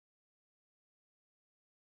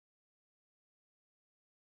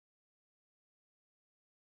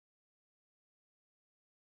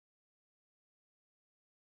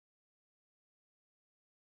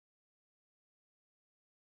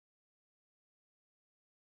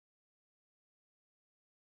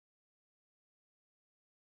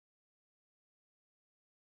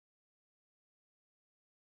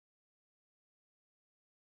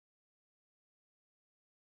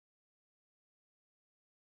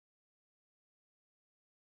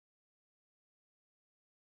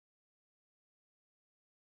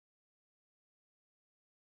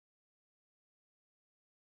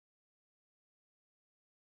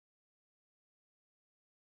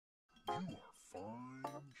You are fine,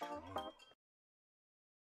 child.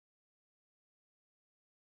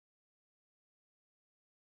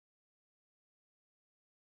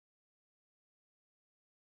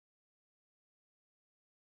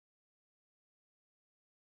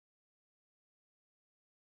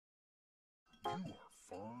 You are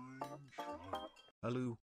fine, child.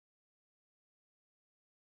 Hello.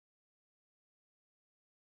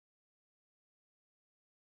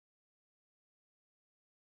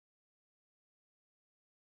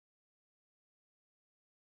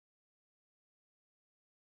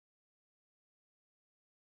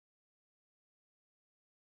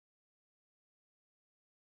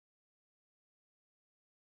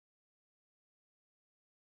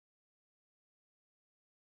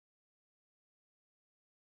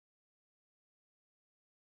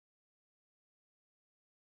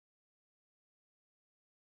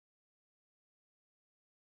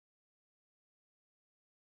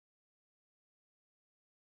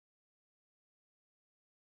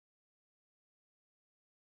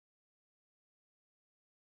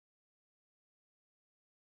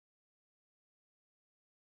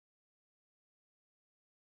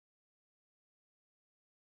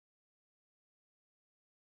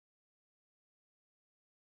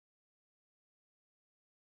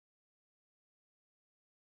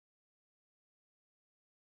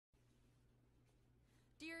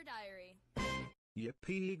 Dear Diary.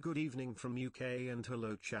 Yippee, good evening from UK and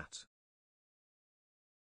hello chat.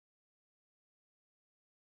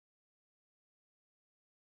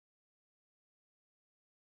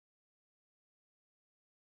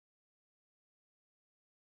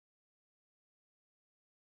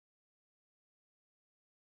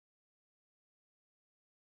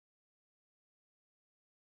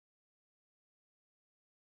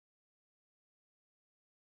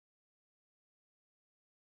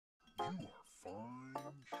 You are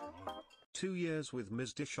fine, child. 2 years with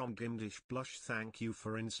Ms. Dishom Gimdish Blush, thank you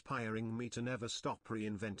for inspiring me to never stop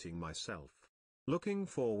reinventing myself. Looking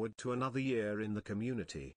forward to another year in the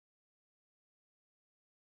community.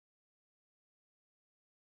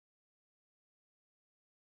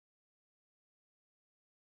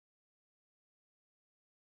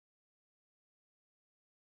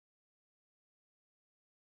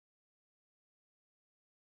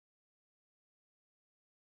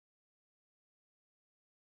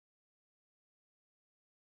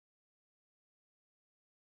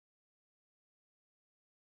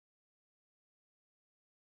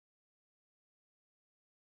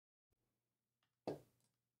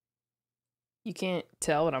 You can't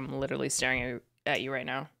tell, but I'm literally staring at you right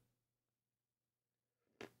now.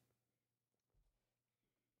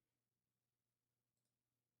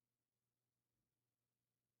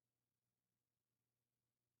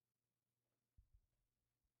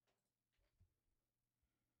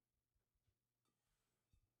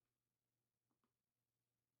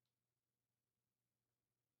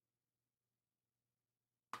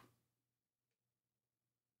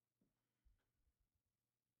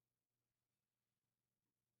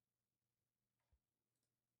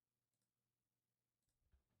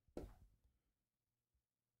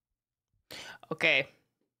 Okay.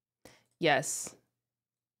 Yes.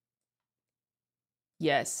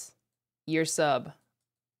 Yes. Your sub.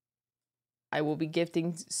 I will be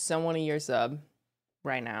gifting someone a year sub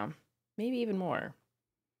right now. Maybe even more.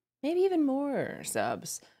 Maybe even more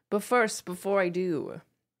subs. But first, before I do,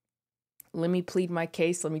 let me plead my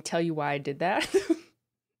case. Let me tell you why I did that.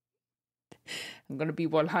 I'm going to be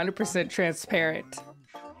 100% transparent.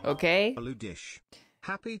 Okay? Hello Dish.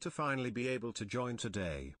 Happy to finally be able to join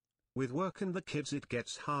today. With work and the kids it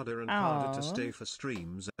gets harder and harder to stay for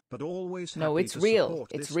streams, but always happy No, it's to real.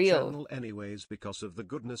 support It's this real. channel anyways because of the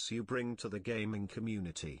goodness you bring to the gaming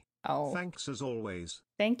community. Oh. Thanks as always.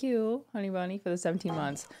 Thank you, Honey Bunny, for the 17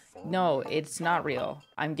 months. No, it's not real.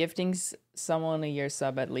 I'm gifting someone a year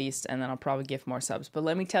sub at least, and then I'll probably gift more subs. But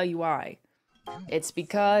let me tell you why. It's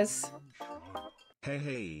because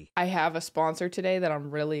Hey. I have a sponsor today that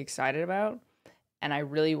I'm really excited about, and I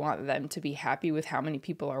really want them to be happy with how many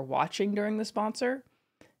people are watching during the sponsor.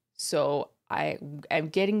 So I am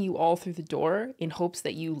getting you all through the door in hopes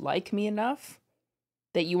that you like me enough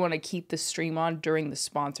that you want to keep the stream on during the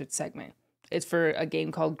sponsored segment. It's for a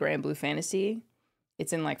game called Grand Blue Fantasy.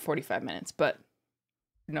 It's in like 45 minutes, but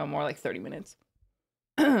no, more like 30 minutes.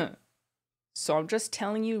 So I'm just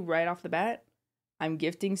telling you right off the bat, I'm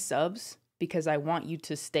gifting subs because I want you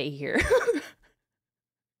to stay here.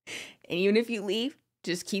 And even if you leave,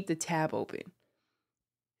 just keep the tab open.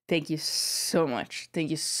 Thank you so much. Thank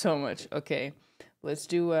you so much. Okay. Let's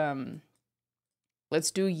do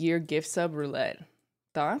year gift sub roulette.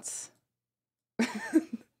 Thoughts?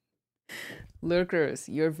 Lurkers,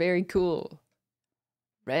 you're very cool.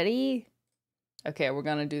 Ready? Okay, we're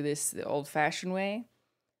gonna do this the old-fashioned way.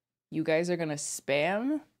 You guys are gonna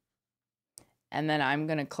spam, and then I'm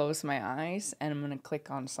gonna close my eyes, and I'm gonna click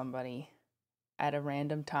on somebody at a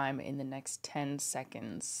random time in the next 10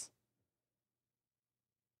 seconds.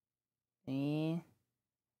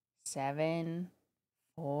 7,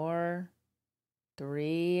 4,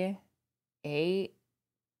 3, 8,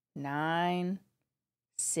 9,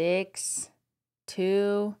 6,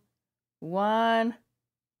 2, 1.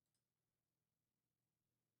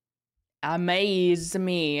 Amaze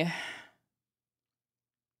me.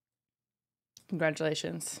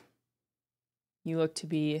 Congratulations. You look to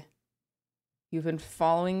be, you've been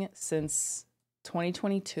following since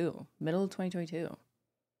 2022, middle of 2022.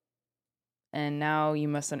 And now you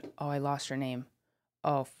mustn't, oh, I lost your name.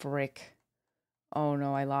 Oh, frick. Oh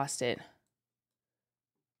no, I lost it.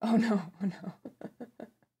 Oh no, oh no.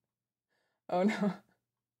 Oh no.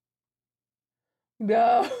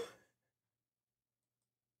 No.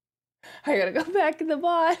 I gotta go back in the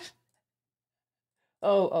bot.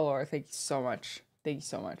 Oh, Laura, thank you so much. Thank you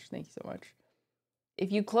so much. Thank you so much.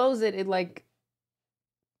 If you close it, it like...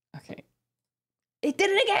 Okay. It did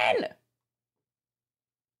it again!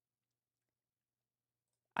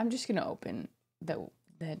 I'm just gonna open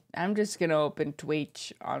I'm just gonna open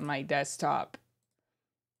Twitch on my desktop.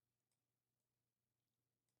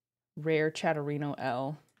 Rare Chatterino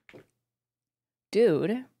L.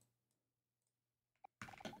 Dude.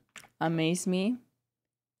 Amaze me.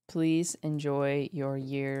 Please enjoy your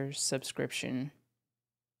year's subscription.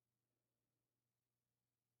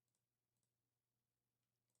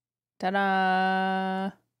 Ta-da!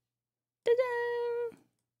 Ta-da!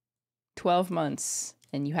 12 months.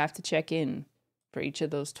 And you have to check in for each of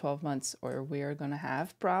those 12 months or we're gonna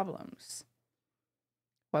have problems.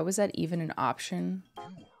 Why was that even an option?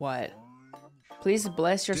 What? Please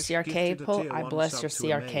bless your CRK poll. I bless your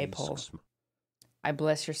CRK poll. I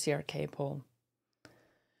bless your CRK poll.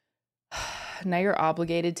 Now you're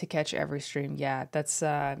obligated to catch every stream. Yeah, that's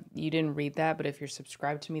you didn't read that, but if you're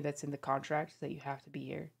subscribed to me, that's in the contract that you have to be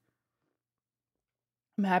here.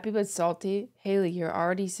 I'm happy but salty. Haley, you're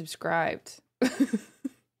already subscribed.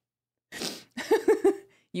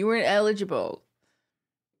 You weren't eligible.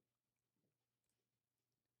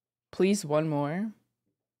 Please, one more.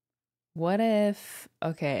 What if,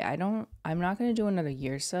 okay, I'm not gonna do another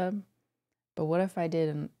year sub, but what if I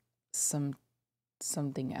did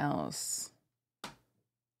something else?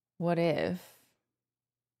 What if,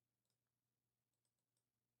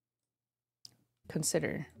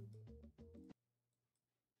 consider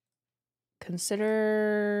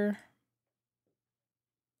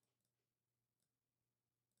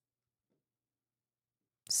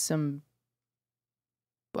some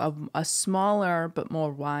a smaller but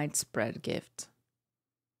more widespread gift.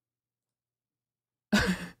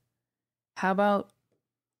 How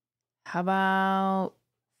about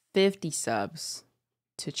 50 subs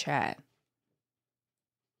to chat?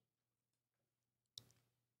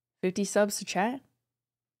 50 subs to chat? Is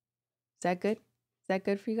that good? Is that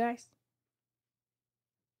good for you guys?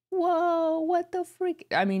 Whoa, what the freak?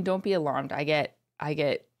 I mean, don't be alarmed. I get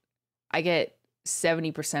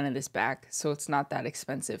 70% of this back, so it's not that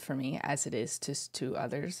expensive for me as it is to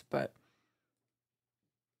others, but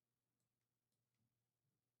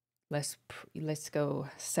let's go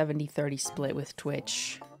 70-30 split with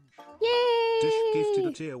Twitch. Yay! Dish gifted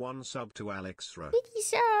a tier 1 sub to Alex Ra. 50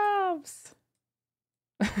 subs!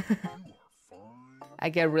 I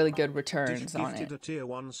get really good returns on it. Dish gifted a tier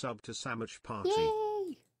 1 sub to Sandwich Party.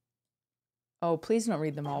 Yay! Oh, please don't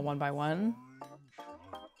read them all one by one.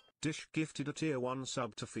 Dish gifted a tier 1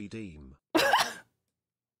 sub to Feedeem.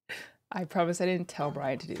 I promise I didn't tell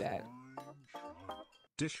Brian to do that.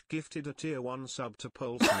 Dish gifted a tier 1 sub to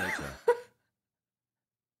Pulsinator.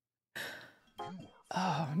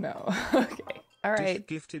 Oh no. Okay. All right. Dish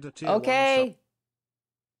gifted a tier 1 sub.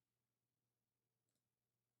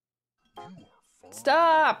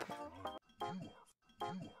 Stop!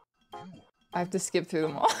 I have to skip through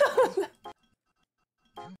them all.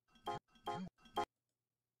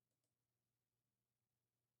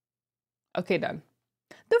 Okay, done.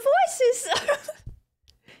 The voices!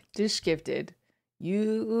 Dish gifted.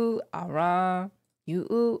 You are.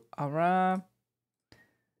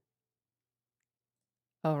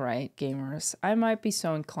 Alright, gamers. I might be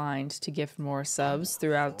so inclined to gift more subs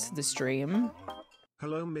throughout the stream.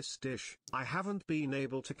 Hello, Miss Dish. I haven't been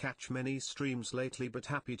able to catch many streams lately, but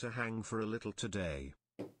happy to hang for a little today.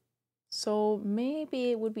 So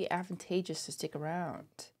maybe it would be advantageous to stick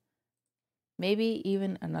around. Maybe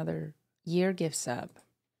even another year gift sub.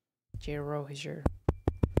 J-Ro has your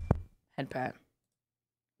Head pat.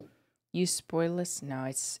 You spoilers? No,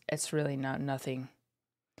 it's really nothing.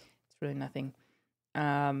 It's really nothing.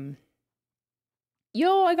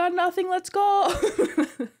 Yo, I got nothing. Let's go.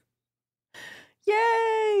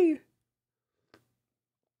 Yay!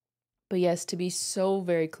 But yes, to be so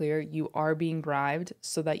very clear, you are being bribed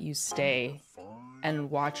so that you stay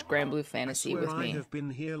and watch Grand Blue Fantasy with me. I have been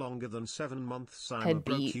here longer than 7 months. I'm Head a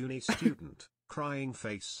broke beat. uni student. Crying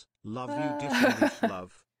face. Love you, Dish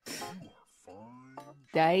love.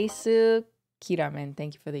 Daisu Kiramen,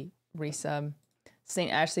 thank you for the resub.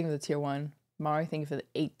 St. Ash, thank you for the tier 1. Mari, thank you for the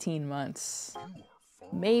 18 months.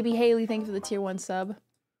 Maybe Haley, thank you for the tier 1 sub.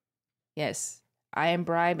 Yes, I am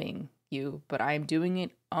bribing you, but I am doing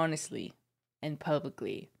it honestly and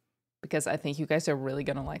publicly because I think you guys are really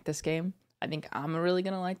gonna like this game. I think I'm really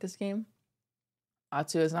gonna like this game.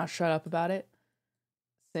 Atsu has not shut up about it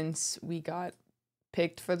since we got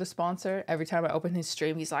picked for the sponsor. Every time I open his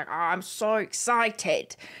stream, he's like, "Oh, I'm so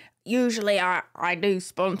excited. Usually I do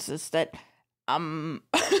sponsors that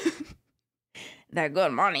they're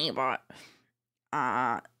good money, but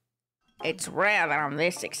it's rare that I'm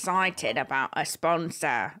this excited about a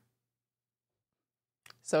sponsor."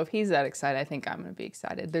 So if he's that excited, I think I'm gonna be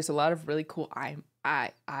excited. There's a lot of really cool I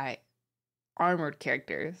armored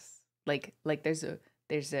characters. Like there's a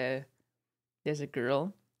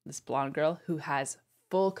girl, this blonde girl who has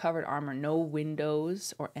full covered armor, no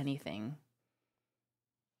windows or anything.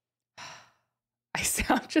 I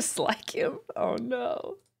sound just like him. Oh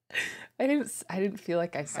no. I didn't feel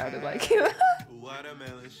like I sounded like him.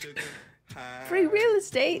 Free real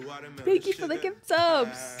estate. Thank you for the gift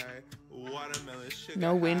subs.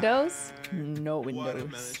 No windows? No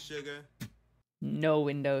windows. No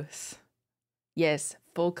windows. Yes,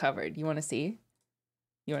 full covered. You want to see?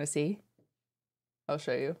 You want to see? I'll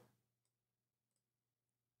show you.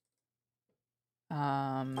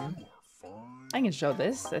 I can show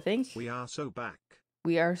this, I think. We are so back.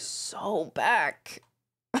 We are so back.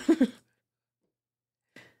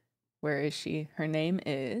 Where is she? Her name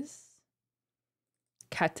is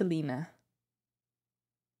Catalina.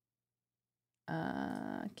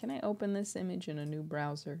 Can I open this image in a new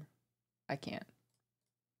browser? I can't.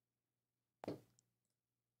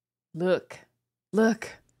 Look.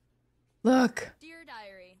 Look. Look. Dear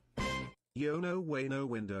Diary. Yo, no way, no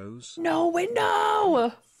windows. No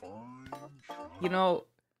window! You know,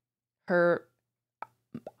 her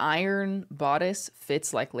iron bodice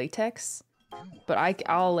fits like latex, but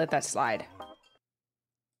I'll let that slide.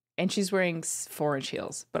 And she's wearing 4-inch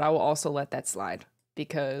heels, but I will also let that slide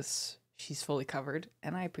because she's fully covered,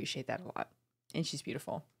 and I appreciate that a lot. And she's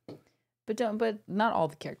beautiful. But not all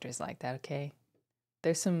the characters like that, okay?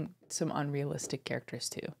 There's some unrealistic characters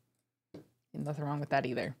too. And nothing wrong with that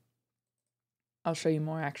either. I'll show you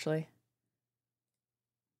more actually.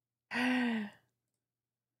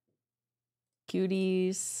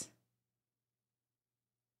 Cuties.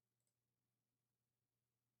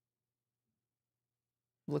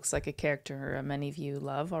 Looks like a character many of you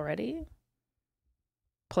love already.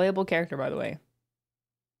 Playable character, by the way.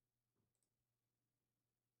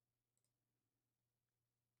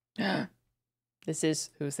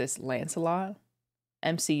 Who's this? Lancelot?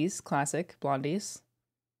 MCs, classic, blondies.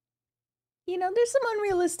 You know, there's some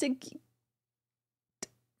unrealistic.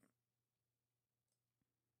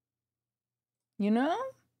 You know?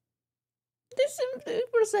 There's some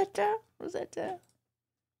Rosetta.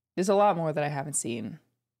 There's a lot more that I haven't seen.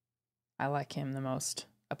 I like him the most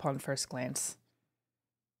upon first glance.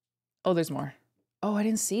 Oh, there's more. Oh, I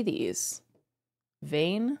didn't see these.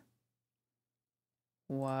 Vayne.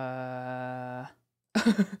 What?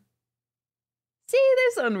 See,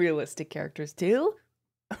 there's unrealistic characters too.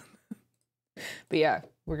 But yeah,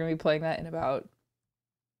 we're gonna be playing that in about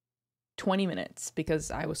 20 minutes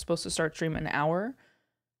because I was supposed to start stream an hour.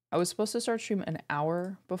 I was supposed to start stream an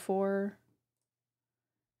hour before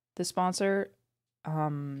the sponsor,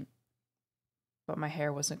 but my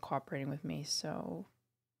hair wasn't cooperating with me, so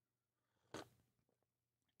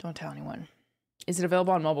don't tell anyone. Is it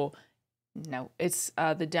available on mobile? No, it's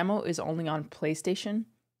the demo is only on PlayStation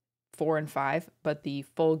 4 and 5, but the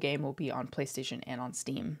full game will be on PlayStation and on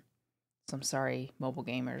Steam. So I'm sorry, mobile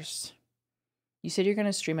gamers. You said you're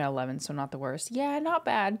gonna stream at 11, so not the worst. Yeah, not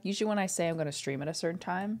bad. Usually when I say I'm gonna stream at a certain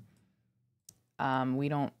time, we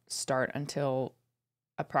don't start until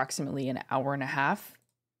approximately an hour and a half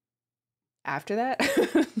after that.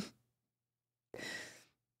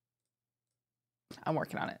 I'm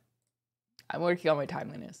working on it. I'm working on my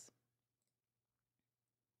timeliness.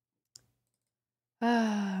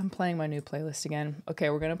 I'm playing my new playlist again.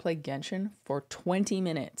 Okay, we're gonna play Genshin for 20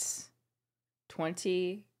 minutes.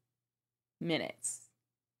 20 minutes.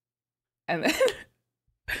 And then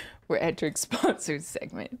we're entering sponsored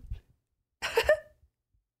segment.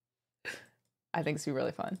 I think it's gonna be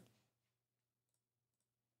really fun.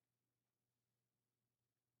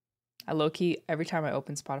 I low-key, every time I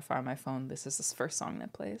open Spotify on my phone, this is the first song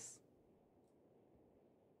that plays.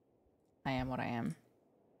 I am what I am.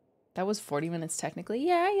 That was 40 minutes technically.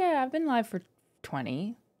 Yeah, I've been live for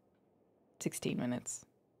 16 minutes.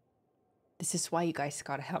 This is why you guys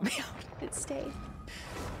gotta help me out and stay.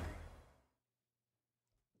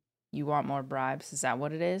 You want more bribes? Is that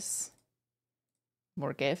what it is?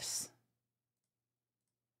 More gifts?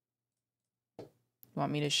 You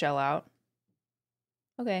want me to shell out?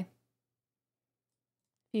 Okay.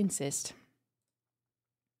 If you insist.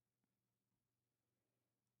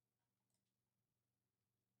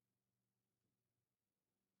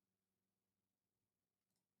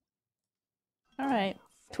 Alright.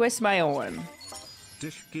 Twist my own.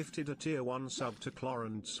 Dish gifted a tier 1 sub to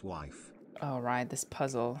Clorent's wife. Alright, this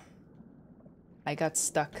puzzle. I got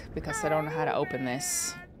stuck because I don't know how to open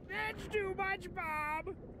this. That's too much,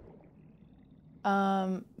 Bob.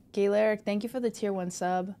 Gayleric, thank you for the tier 1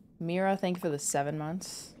 sub. Mira, thank you for the 7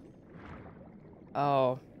 months.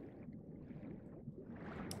 Oh.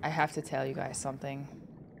 I have to tell you guys something.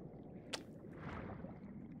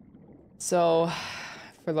 So,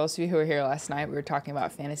 for those of you who were here last night, we were talking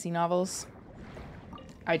about fantasy novels.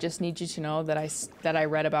 I just need you to know that I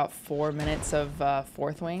read about 4 minutes of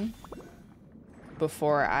Fourth Wing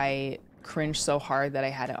before I cringed so hard that I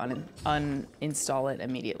had to uninstall it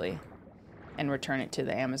immediately and return it to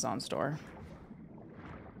the Amazon store.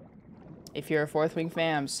 If you're a Fourth Wing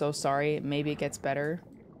fan, I'm so sorry. Maybe it gets better.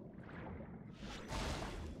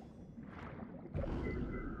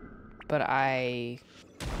 But I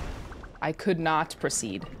could not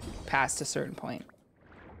proceed past a certain point.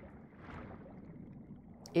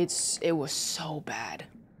 It was so bad.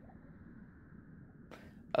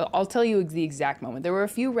 I'll tell you the exact moment. There were a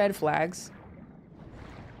few red flags.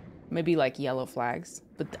 Maybe like yellow flags.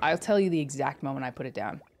 But I'll tell you the exact moment I put it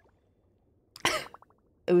down.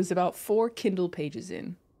 It was about 4 Kindle pages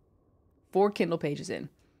in. 4 Kindle pages in.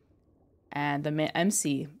 And the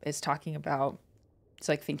MC is talking about, it's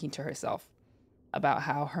like thinking to herself about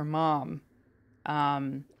how her mom,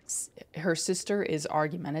 her sister is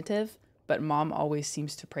argumentative, but mom always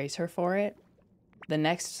seems to praise her for it. The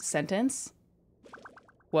next sentence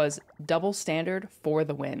was double standard for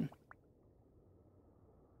the win.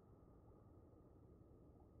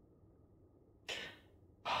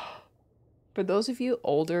 For those of you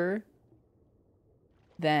older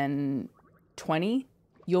than 20,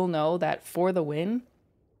 you'll know that For the Win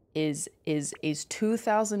is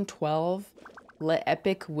 2012 Le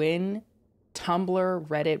Epic Win Tumblr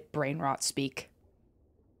Reddit brain rot speak.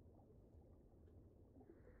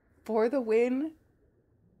 For the Win,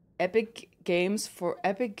 Epic Games for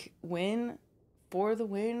Epic Win, For the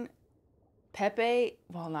Win, Pepe,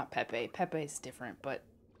 well, not Pepe, Pepe's different, but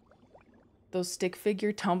those stick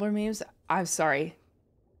figure Tumblr memes, I'm sorry.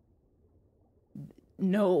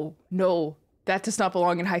 No, that does not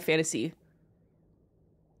belong in high fantasy.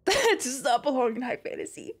 That does not belong in high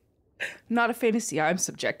fantasy. Not a fantasy I'm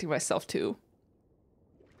subjecting myself to.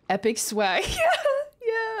 Epic swag,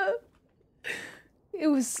 yeah.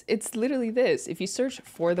 It's literally this. If you search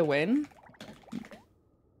For the Win,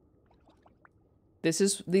 this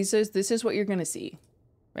is what you're gonna see.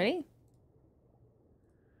 Ready?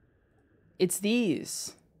 It's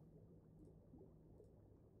these.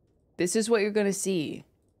 This is what you're gonna see.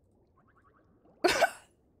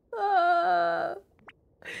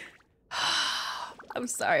 I'm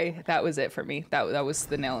sorry. That was it for me. That was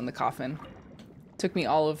the nail in the coffin. Took me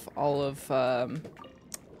all of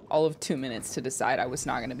 2 minutes to decide I was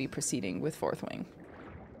not gonna be proceeding with Fourth Wing.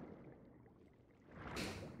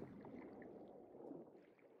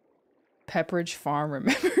 Pepperidge Farm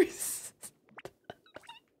remembers.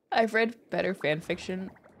 I've read better fan fiction.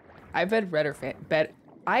 I've read better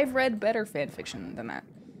fan fiction than that.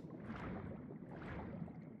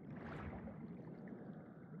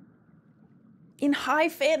 In high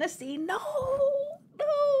fantasy, no.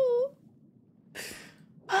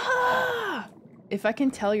 Ah! If I can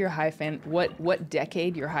tell your what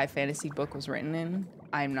decade your high fantasy book was written in,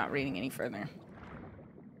 I'm not reading any further.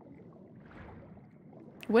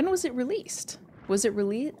 When was it released? Was it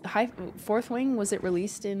released? Fourth Wing, was it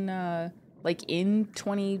released in, like in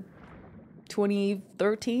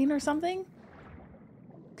 2013 or something?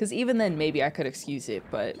 Because even then, maybe I could excuse it,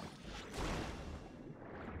 but...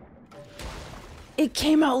 It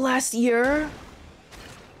came out last year?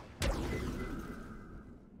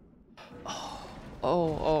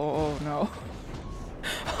 Oh no.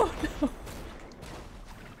 Oh no.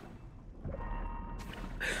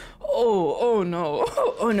 Oh no.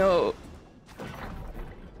 Oh no.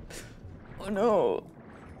 Oh no.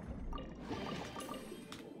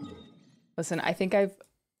 Listen, I think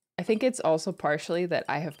it's also partially that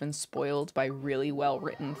I have been spoiled by really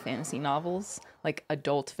well-written fantasy novels, like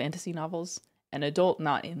adult fantasy novels. An adult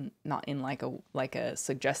not in like a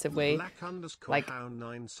suggestive way, like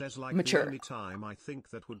Black_Hound9 says the mature. only time I think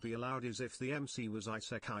that would be allowed is if the MC was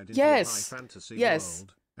isekai'd into Yes. a high fantasy Yes.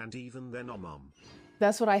 world, and even then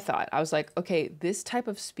That's what I thought. I was like, okay, this type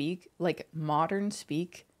of speak, like modern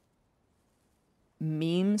speak,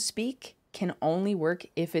 meme speak, can only work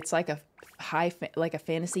if it's like a like a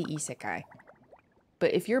fantasy isekai.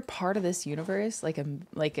 But if you're part of this universe, like a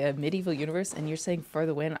medieval universe, and you're saying for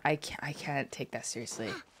the win, I can't take that seriously.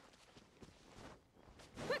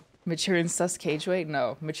 Mature in sus cage weight?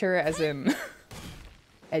 No, mature as in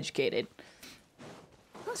educated.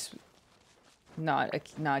 Not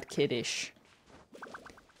kiddish.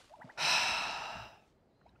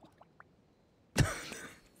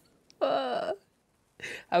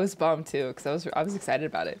 I was bummed too because I was excited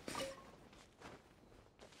about it.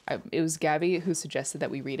 It was Gabby who suggested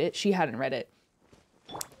that we read it. She hadn't read it.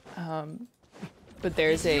 But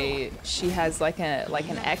she has like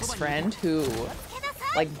an ex-friend who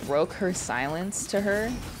like broke her silence to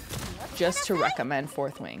her just to recommend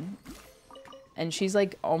Fourth Wing. And she's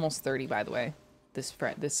like almost 30, by the way.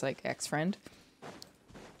 This like ex-friend.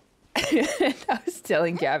 I was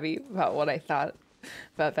telling Gabby about what I thought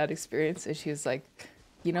about that experience, and she was like,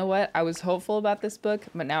 "You know what? I was hopeful about this book,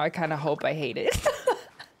 but now I kind of hope I hate it."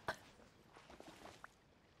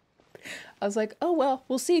 I was like, "Oh well,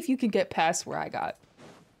 we'll see if you can get past where I got."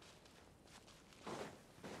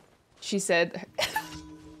 She said,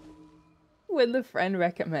 when the friend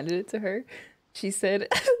recommended it to her, she said,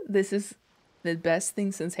 "This is the best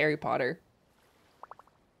thing since Harry Potter."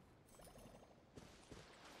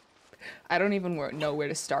 I don't even know where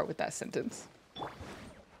to start with that sentence.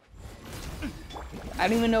 I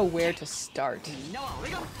don't even know where to start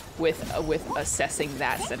with assessing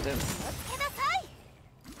that sentence.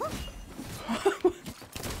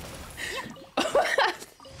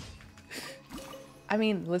 I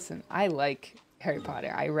mean, listen, I like Harry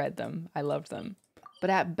Potter. I read them. I loved them. But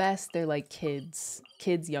at best, they're like kids,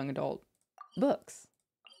 young adult books.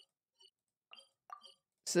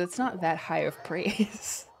 So it's not that high of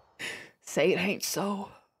praise. Say it ain't so.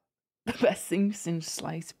 The best thing since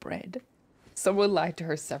sliced bread. Someone lied to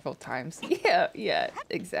her several times. Yeah,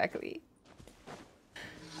 exactly.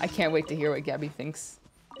 I can't wait to hear what Gabby thinks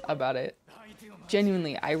about it.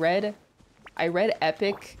 Genuinely, I read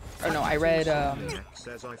Epic, or no, I read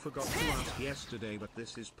says I forgot to ask yesterday, but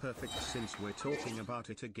this is perfect since we're talking about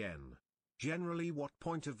it again. Generally, what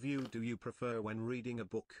point of view do you prefer when reading a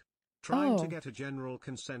book? Trying to get a general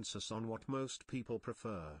consensus on what most people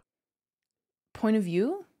prefer. Point of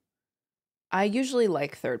view? I usually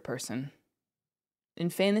like third person. In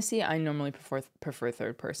fantasy, I normally prefer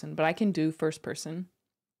third person, but I can do first person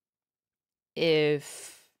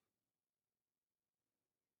if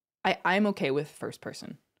I'm okay with first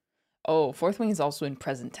person. Oh, Fourth Wing is also in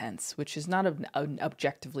present tense, which is not an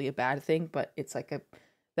objectively a bad thing, but it's like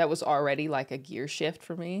that was already like a gear shift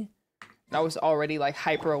for me. I was already like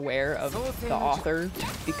hyper aware of the author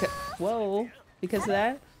because of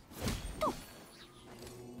that.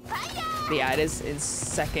 But yeah, it is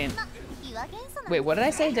second. Wait, what did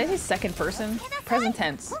I say? Did I say second person? Present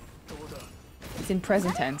tense. It's in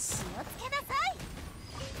present tense.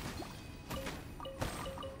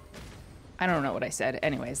 I don't know what I said.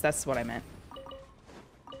 Anyways, that's what I meant.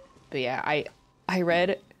 But yeah, I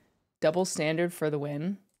read Double Standard for the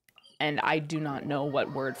Win, and I do not know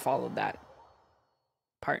what word followed that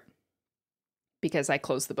part because I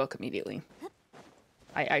closed the book immediately.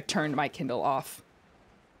 I turned my Kindle off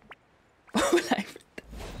when I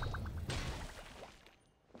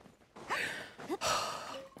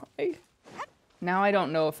read. Now I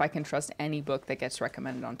don't know if I can trust any book that gets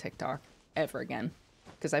recommended on TikTok ever again,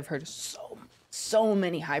 because I've heard so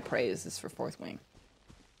many high praises for Fourth Wing.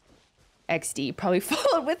 XD probably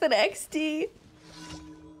followed with an XD.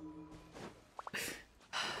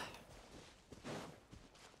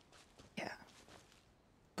 Yeah.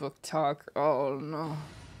 Book talk. Oh no.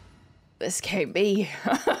 This can't be.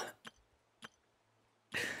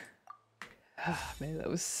 Man, that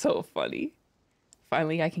was so funny.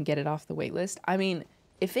 Finally, I can get it off the wait list. I mean,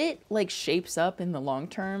 if it like shapes up in the long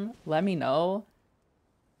term, let me know.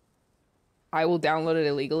 I will download it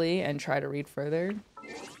illegally and try to read further.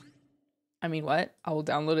 I mean, what? I will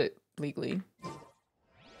download it legally.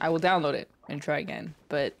 I will download it and try again,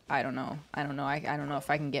 but I don't know. I don't know if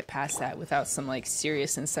I can get past that without some like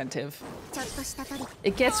serious incentive.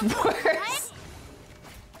 It gets worse.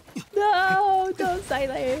 No, don't say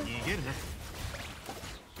that.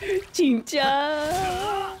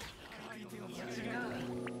 진짜.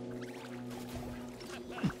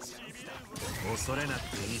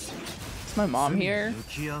 Is my mom here?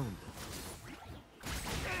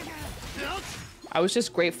 I was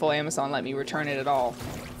just grateful Amazon let me return it at all.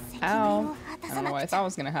 Ow. I don't know what I thought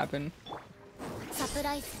was gonna happen.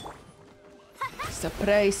 Surprise.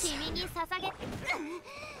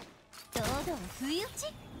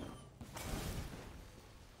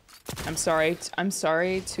 I'm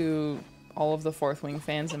sorry to all of the Fourth Wing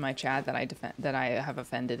fans in my chat that I have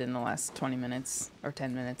offended in the last 20 minutes or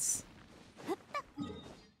 10 minutes.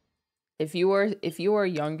 If you are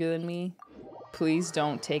younger than me, please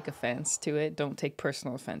don't take offense to it. Don't take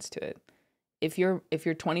personal offense to it. If you're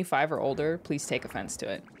 25 or older, please take offense to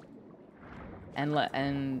it. And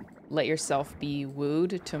let yourself be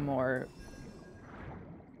wooed to more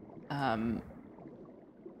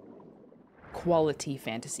quality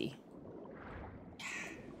fantasy.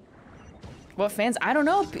 What fans? I don't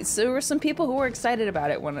know. So there were some people who were excited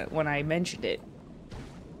about it when I mentioned it.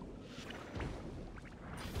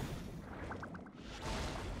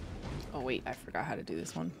 Oh wait, I forgot how to do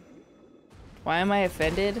this one. Why am I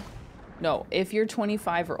offended? No, if you're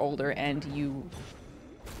 25 or older and you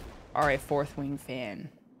are a Fourth Wing fan.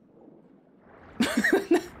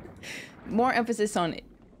 More emphasis on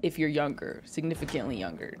if you're younger, significantly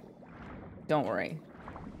younger. Don't worry.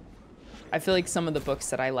 I feel like some of the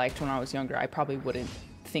books that I liked when I was younger, I probably wouldn't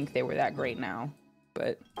think they were that great now,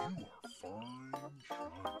 but...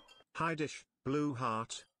 Hi Dish, Blue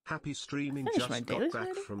Heart, happy streaming, Finish my just got dailies back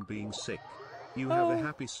already? from being sick. You have a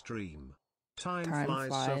happy stream. Time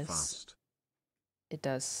flies so fast. It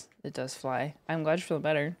does fly. I'm glad you're feeling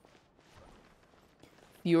better.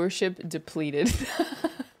 Viewership depleted.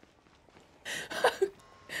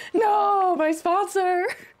 No, my sponsor!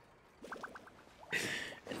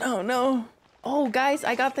 No. Oh, guys,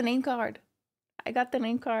 I got the name card. I got the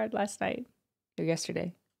name card last night. Or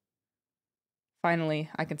yesterday. Finally,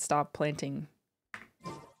 I can stop planting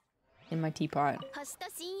in my teapot.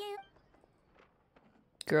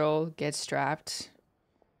 Girl gets strapped.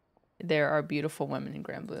 There are beautiful women in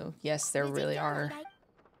Grand Blue. Yes, there really are.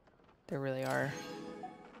 There really are.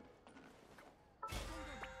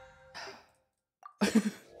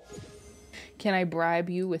 Can I bribe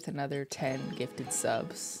you with another 10 gifted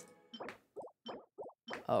subs?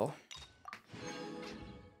 Oh.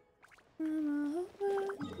 I'm all over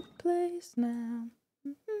the place now.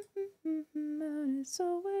 But it's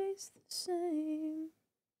always the same.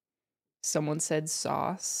 Someone said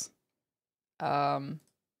sauce. I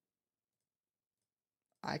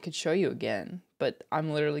could show you again, but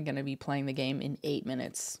I'm literally gonna be playing the game in 8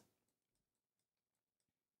 minutes.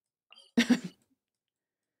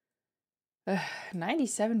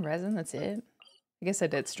 97 resin, that's it. I guess I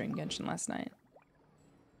did stream Genshin last night.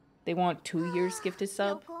 They want 2 years gifted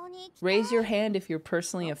sub? Raise your hand if you're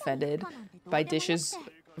personally offended by Dish's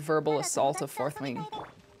verbal assault of Fourth Wing.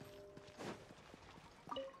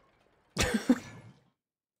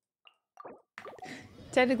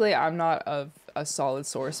 Technically, I'm not of a solid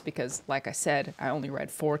source because, like I said, I only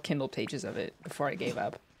read 4 Kindle pages of it before I gave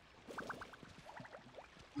up.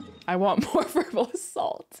 I want more verbal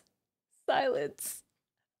assault. Silence.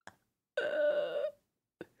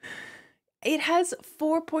 It has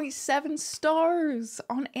 4.7 stars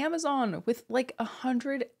on Amazon with like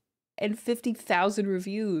 150,000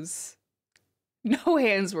 reviews. No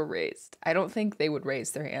hands were raised. I don't think they would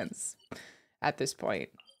raise their hands at this point.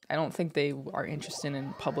 I don't think they are interested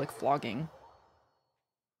in public vlogging.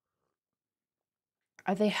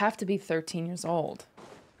 They have to be 13 years old.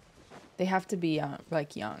 They have to be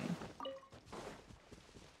like young.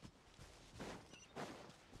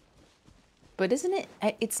 But isn't it?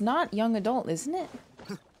 It's not young adult, isn't it?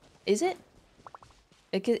 Is it?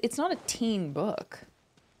 It's not a teen book.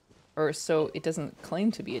 Or so it doesn't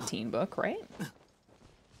claim to be a teen book, right?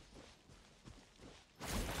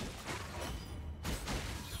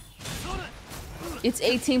 It's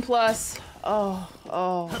 18 plus.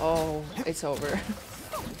 Oh, it's over.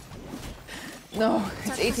 No,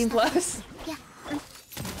 it's 18 plus.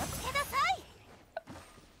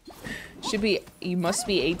 Should be, you must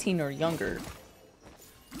be 18 or younger.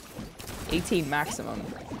 18 maximum.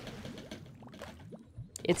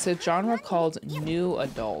 It's a genre called new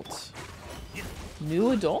adult.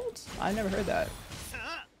 New adult? I never heard that.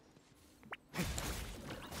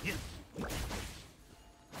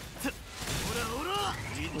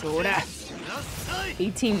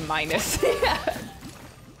 18 minus. Yeah.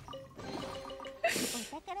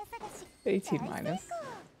 18 minus.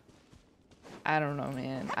 I don't know,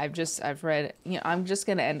 man. I've read, I'm just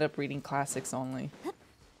gonna end up reading classics only.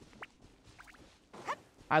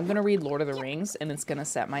 I'm gonna read Lord of the Rings, and it's gonna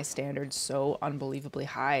set my standards so unbelievably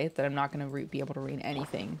high that I'm not gonna be able to read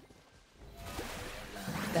anything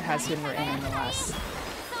that has been written in the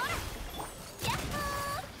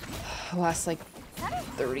last like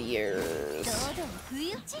 30 years.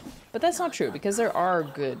 But that's not true, because there are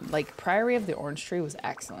good, like Priory of the Orange Tree was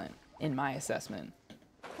excellent in my assessment.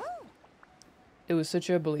 It was such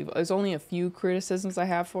a believable. There's only a few criticisms I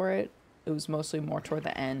have for it. It was mostly more toward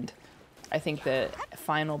the end. I think the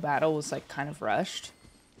final battle was like kind of rushed,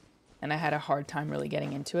 and I had a hard time really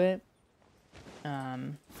getting into it.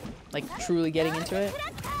 Like truly getting into it.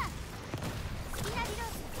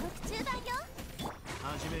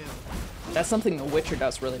 That's something The Witcher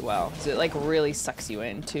does really well. Is it like really sucks you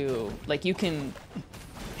into, like you can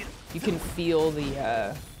feel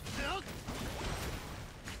the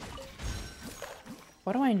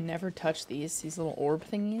why do I never touch these little orb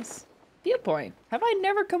thingies? Viewpoint. Have I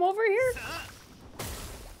never come over here?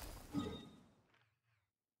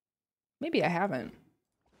 Maybe I haven't.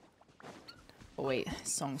 Oh wait,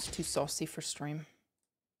 this song's too saucy for stream.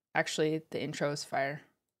 Actually, the intro is fire.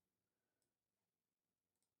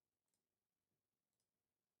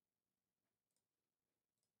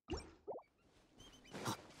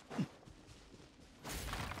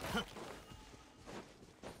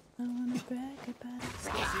 I wanna brag about it.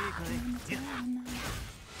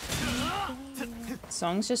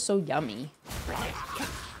 Song's just so yummy.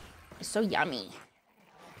 It's so yummy.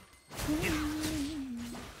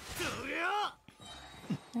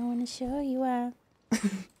 I wanna show you out.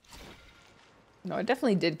 No, I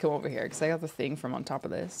definitely did come over here because I got the thing from on top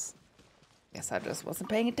of this. Guess I just wasn't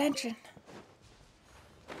paying attention.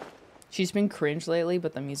 She's been cringe lately,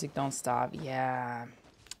 but the music don't stop. Yeah.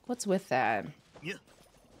 What's with that?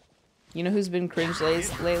 You know who's been cringe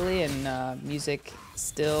lately and music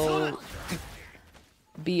still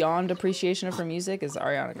beyond appreciation of her music is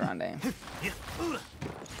Ariana Grande.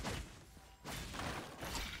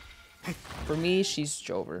 For me, she's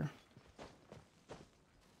Jover.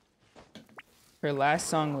 Her last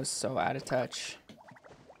song was so out of touch.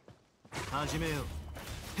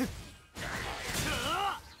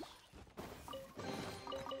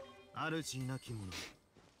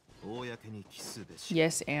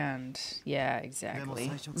 Yes, and yeah,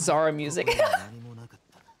 exactly. Zara music.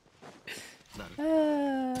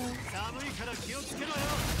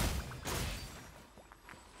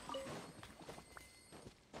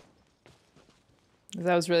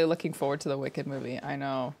 I was really looking forward to the Wicked movie. I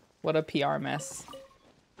know. What a PR mess.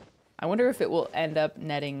 I wonder if it will end up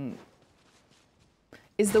netting...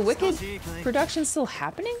 Is the Wicked production still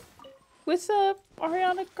happening with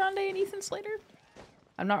Ariana Grande and Ethan Slater?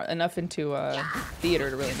 I'm not enough into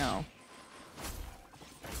theater to really know.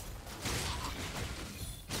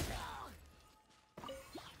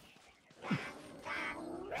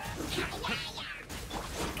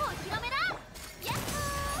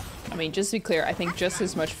 I mean, just to be clear, I think just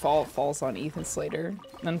as much fault falls on Ethan Slater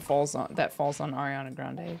than falls on Ariana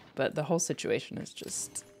Grande. But the whole situation is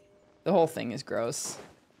just, the whole thing is gross.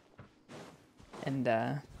 And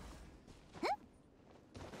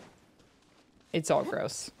it's all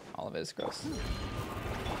gross. All of it is gross.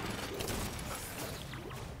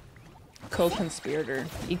 Co-conspirator.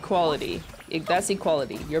 Equality. That's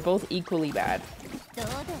equality. You're both equally bad.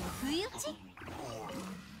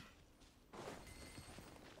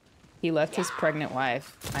 He left his pregnant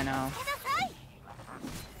wife. I know.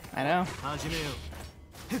 I know.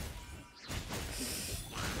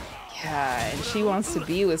 Yeah, and she wants to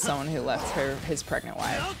be with someone who left his pregnant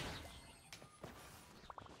wife.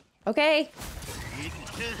 Okay.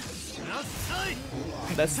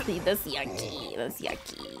 That's yucky. That's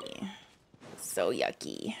yucky. So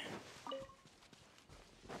yucky.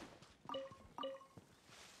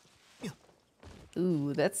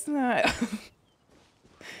 Ooh, that's not...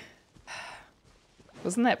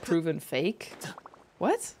 Wasn't that proven fake?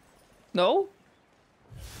 What? No?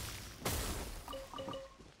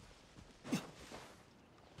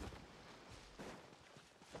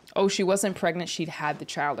 Oh, she wasn't pregnant. She'd had the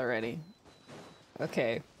child already.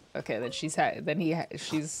 Okay. Okay, then she had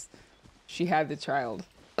the child.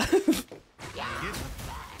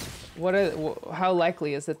 How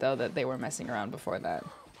likely is it though that they were messing around before that?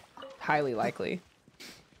 Highly likely.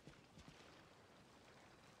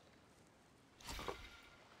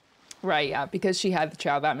 Right, yeah, because she had the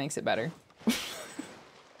child, that makes it better.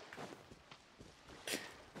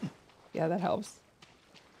 Yeah, that helps.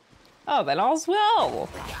 Oh, then all's well.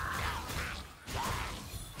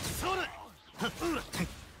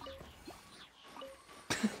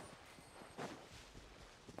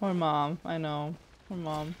 Poor mom. I know. Poor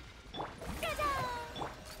mom.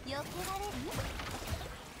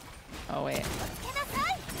 Oh, wait.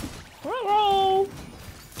 Hello.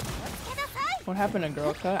 What happened to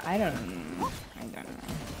Girl Cut? I don't know.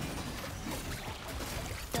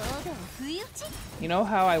 You know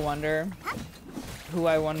how I wonder? Who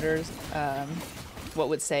I wonders what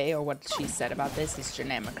would say or what she said about this is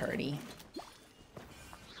Janae McCurdy.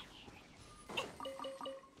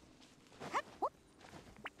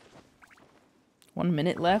 1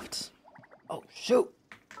 minute left. Oh, shoot.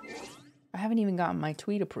 I haven't even gotten my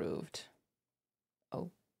tweet approved.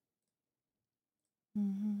 Oh.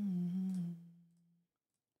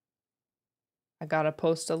 I gotta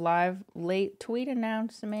post a live late tweet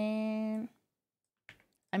announcement.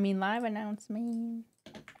 I mean, live announcement.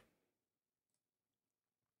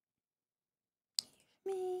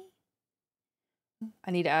 Me.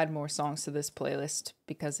 I need to add more songs to this playlist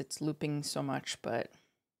because it's looping so much, but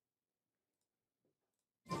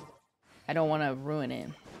I don't want to ruin it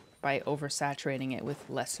by oversaturating it with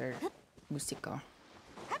lesser musica.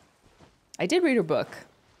 I did read her book.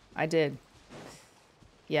 I did.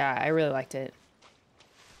 Yeah, I really liked it.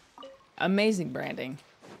 Amazing branding.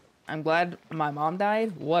 I'm glad my mom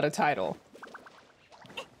died. What a title.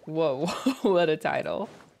 Whoa, what a title.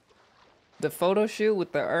 The photo shoot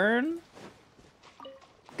with the urn.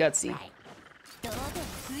 Gutsy.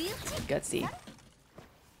 Gutsy.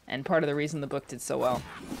 And part of the reason the book did so well.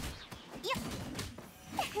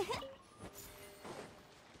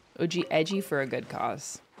 Uji edgy for a good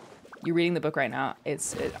cause. You're reading the book right now.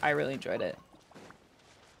 I really enjoyed it.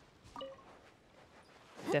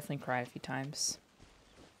 Definitely cried a few times.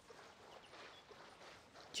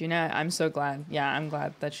 Gina, I'm so glad. Yeah, I'm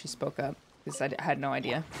glad that she spoke up because I had no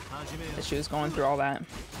idea that she was going through all that.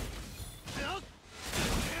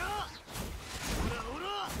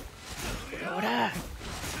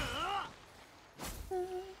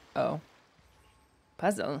 Oh.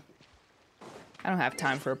 Puzzle. I don't have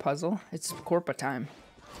time for a puzzle. It's Corpa time.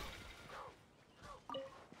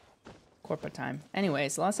 Corpa time.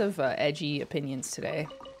 Anyways, lots of edgy opinions today.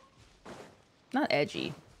 Not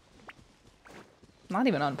edgy. Not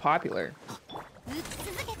even unpopular.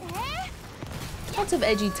 Lots of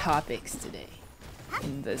edgy topics today.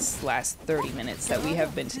 In this last 30 minutes that we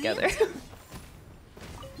have been together.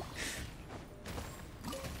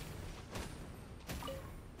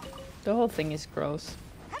 The whole thing is gross.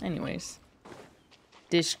 Anyways.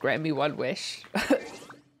 Dish, grant me one wish.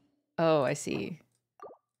 Oh, I see.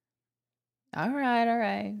 Alright,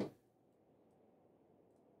 alright.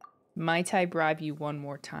 Might I bribe you one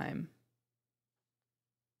more time?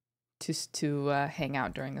 Just to hang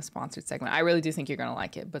out during the sponsored segment. I really do think you're gonna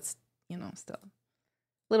like it, but you know, still.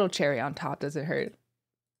 Little cherry on top, does it hurt?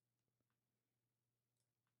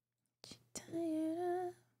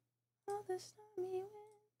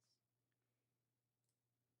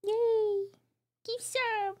 Yay! Keep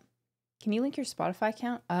some. Can you link your Spotify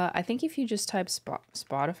account? I think if you just type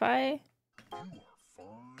Spotify.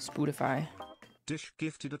 Spotify. Dish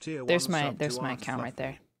gifted a tier There's one my sub there's to my Art account right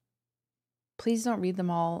Fluffy. there. Please don't read them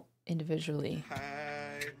all individually.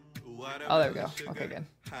 Oh, there we go. Okay, good.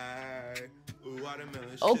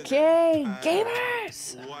 Okay,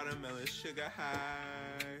 gamers!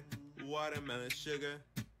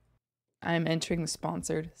 I'm entering the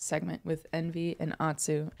sponsored segment with Envy and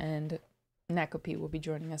Atsu, and Nakopi will be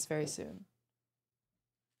joining us very soon.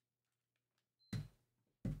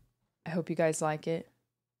 I hope you guys like it.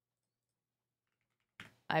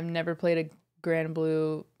 I've never played a Grand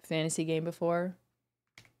Blue fantasy game before.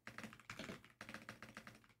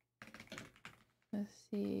 Let's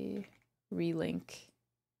see. Relink.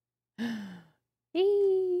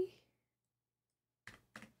 Eee.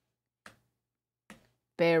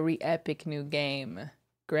 Very epic new game.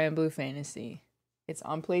 Grand Blue Fantasy. It's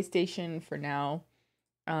on PlayStation for now,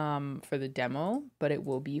 for the demo, but it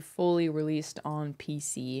will be fully released on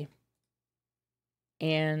PC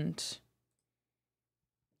and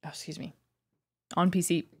on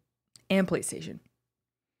PC and PlayStation.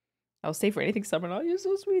 I'll stay for anything summer. Oh, you're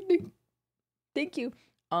so sweet. Thank you.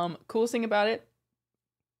 Coolest thing about it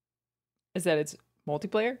is that it's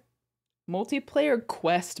multiplayer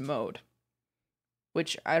quest mode,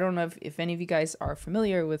 which I don't know if any of you guys are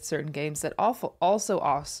familiar with certain games that also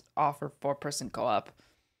offer 4-person co-op,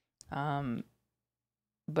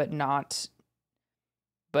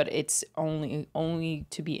 but it's only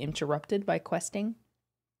to be interrupted by questing.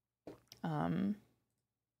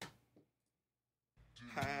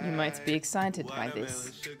 You might be excited by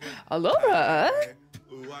this. Alora!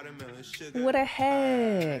 What the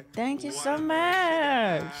heck? Thank you so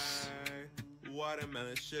much.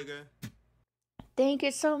 Thank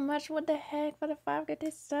you so much. What the heck for the 5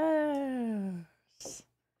 subs?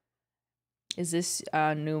 Is this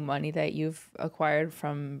new money that you've acquired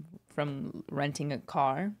from renting a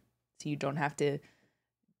car, so you don't have to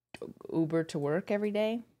Uber to work every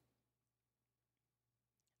day?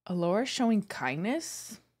 Alora showing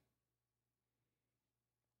kindness?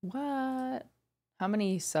 What? How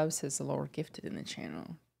many subs has Alora gifted in the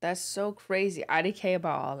channel? That's so crazy. IDK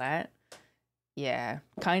about all that. Yeah,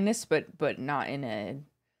 kindness, but not in a,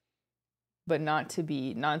 but not to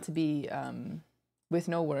be with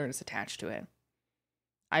no words attached to it.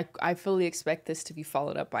 I fully expect this to be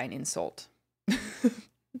followed up by an insult.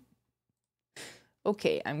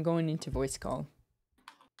 Okay, I'm going into voice call.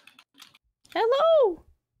 Hello.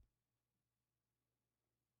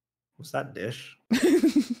 What's that dish?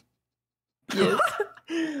 Yes.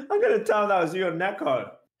 I'm gonna tell that was you and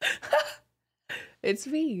Neko. It's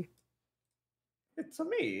me. It's a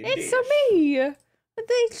me. It's a me. A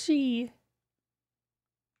Daisy.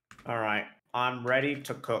 All right, I'm ready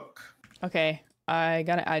to cook. Okay, I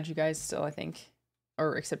gotta add you guys still, I think,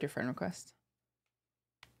 or accept your friend request.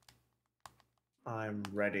 I'm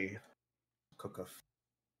ready. Cooketh.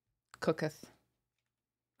 Cooketh.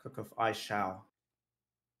 Cooketh, I shall.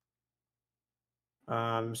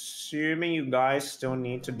 Assuming you guys still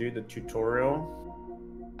need to do the tutorial.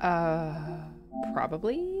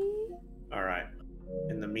 Probably. All right.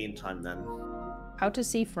 In the meantime, then. How to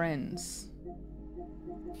see friends.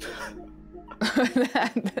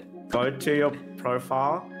 Go to your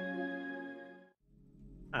profile.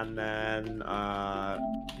 And then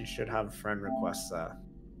you should have friend requests there.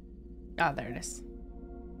 Oh, there it is.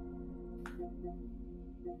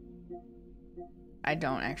 I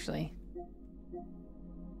don't actually.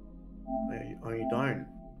 Oh, you don't?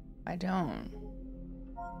 I don't.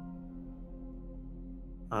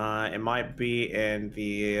 It might be in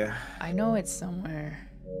the I know it's somewhere.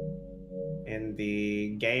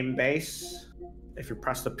 game base. If you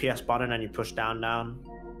press the PS button and you push down,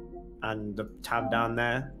 and the tab down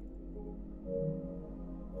there.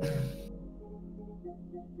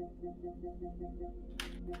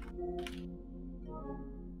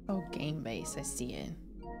 Oh, game base. I see it.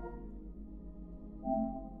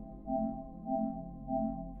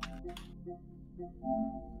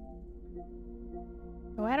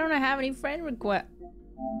 Oh, I don't have any friend request.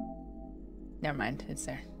 Never mind. It's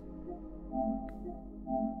there.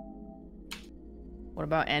 What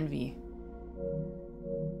about Envy?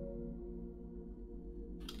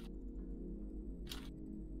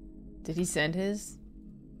 Did he send his?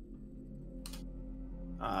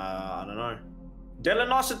 I don't know.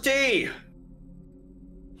 Dylanosity!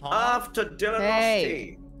 Huh? After Dylanosity!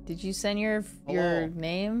 Hey, did you send your Hello.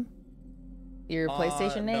 name? Your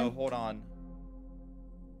PlayStation name? No, hold on.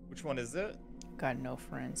 Which one is it? Got no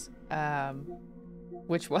friends.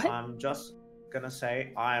 Which what? I'm just gonna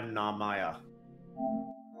say I am Narmaya.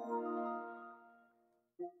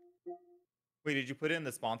 Wait, did you put it in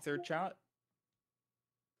the sponsored chat?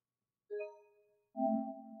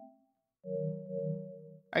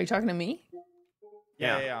 Are you talking to me?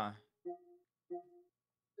 Yeah.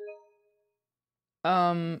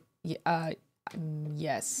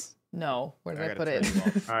 Yes. No. Where did I gotta put turn it? you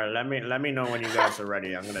off. All right, let me know when you guys are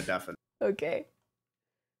ready. I'm gonna definitely. Okay.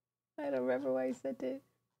 I don't remember why I sent it.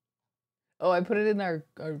 Oh, I put it in our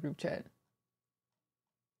group chat.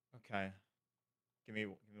 Okay. Give me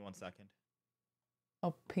 1 second.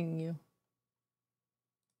 I'll ping you.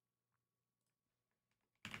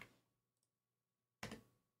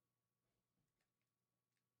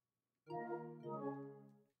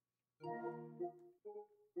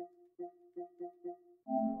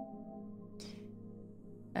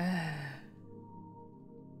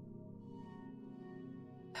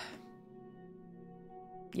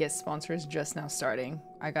 Yes, sponsor is just now starting.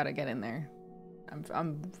 I gotta get in there.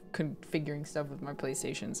 I'm configuring stuff with my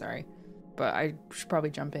PlayStation. Sorry, but I should probably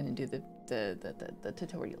jump in and do the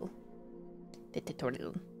tutorial. The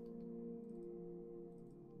tutorial.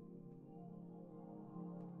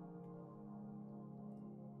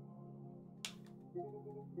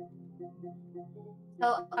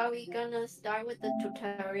 So are we gonna start with the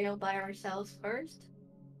tutorial by ourselves first?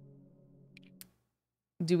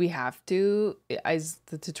 Do we have to? Is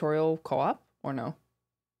the tutorial co-op or no?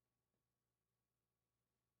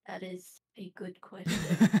 That is a good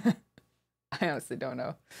question. I honestly don't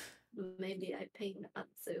know. Maybe I ping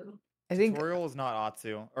Atsu. I think Tutorial is not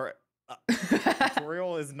Atsu. Or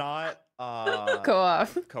tutorial is not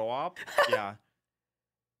co-op. co-op. Yeah.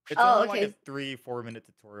 It's Oh, only like okay. a 3-4 minute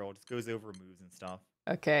tutorial. It just goes over moves and stuff.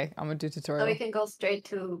 Okay, I'm gonna do So tutorial. we can go straight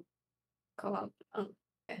to co-op. Oh,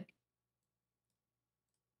 okay.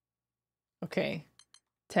 Okay.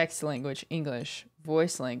 Text language, English.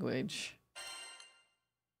 Voice language.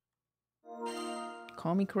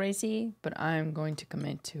 Call me crazy, but I'm going to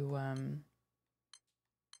commit to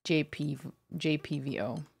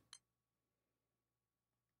JPVO.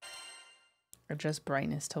 Adjust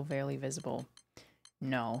brightness till barely visible.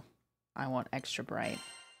 No, I want extra bright.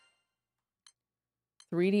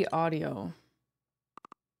 3D audio.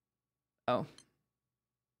 Oh.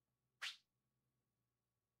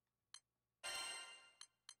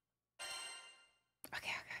 Okay.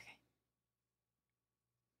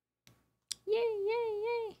 Yay, yay,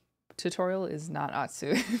 yay. Tutorial is not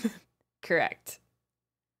Atsu. Correct.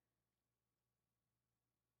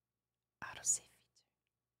 Autosave feature.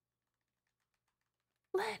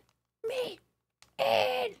 Let me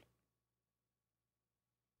in.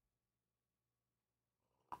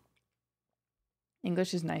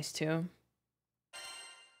 English is nice too.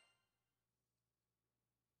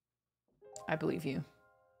 I believe you.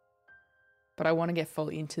 But I want to get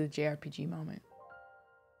fully into the JRPG moment.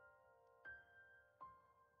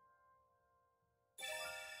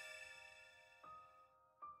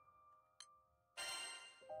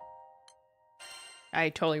 I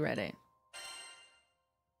totally read it.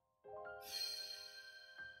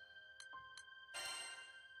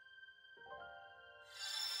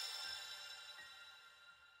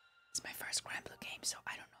 It's my first Grand Blue game, so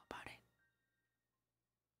I don't know about it.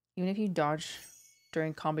 Even if you dodge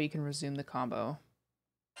during combo, you can resume the combo.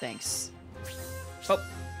 Thanks. Oh.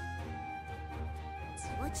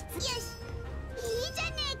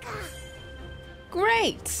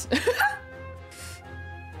 Great!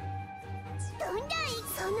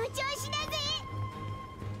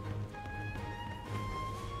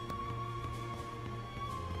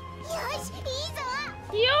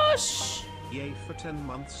 Yosh! Yay for 10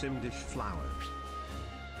 months Imdish flower.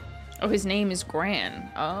 Oh, his name is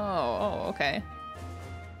Gran. Oh, okay.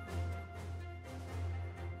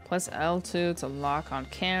 Plus L2 to lock on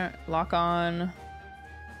lock on.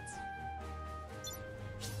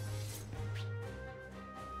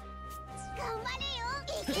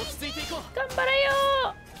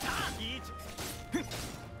 Ganbareyo!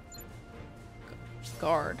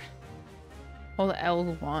 Guard. Hold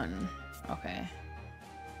L1. Okay.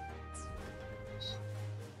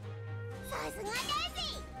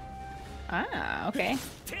 Ah, okay.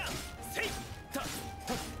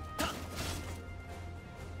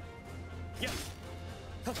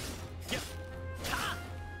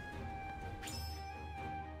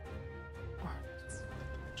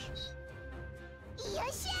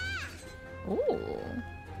 Ooh.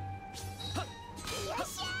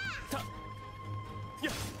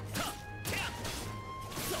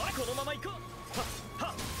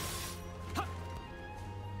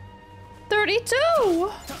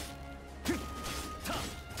 $32.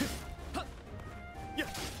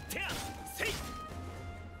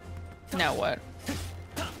 Now what?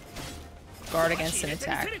 Guard against an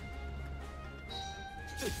attack.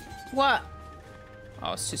 What?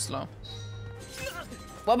 Oh, it's too slow.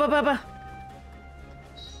 What?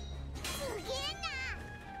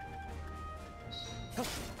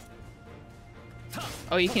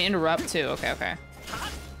 Oh, you can interrupt too. Okay.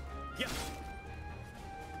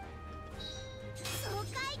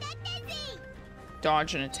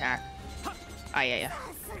 Dodge and attack. Ah, yeah.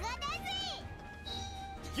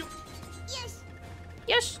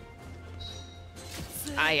 Yes.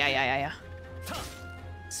 Ah, yeah.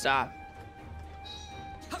 Stop.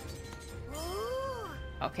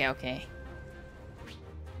 Okay.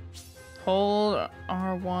 Hold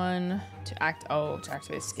R1 to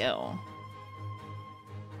activate skill.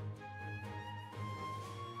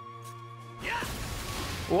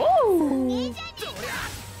 Whoa!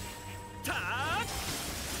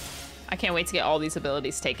 I can't wait to get all these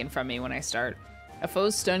abilities taken from me when I start. A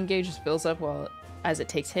foe's stun gauge builds up as it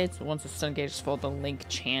takes hits. Once the stun gauge is full, a link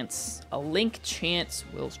chance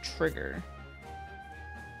will trigger.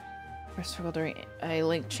 Press circle during a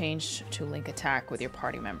link change to link attack with your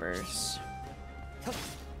party members.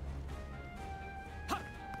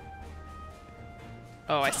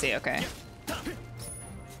 Oh, I see. Okay.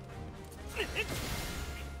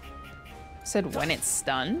 Said when it's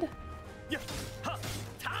stunned?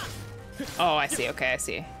 Oh, I see. Okay, I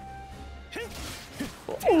see.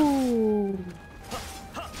 Ooh.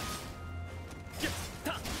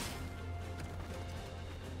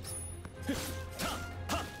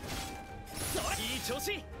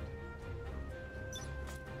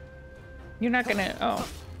 You're not gonna. Oh.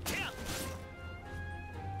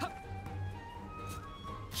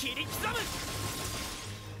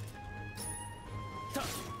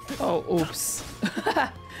 Oh, oops.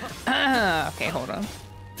 Okay, hold on.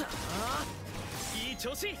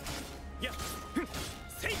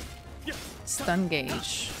 Stun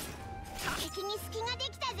gauge.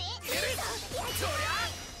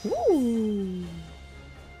 Ooh.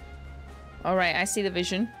 All right, I see the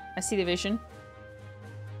vision. I see the vision.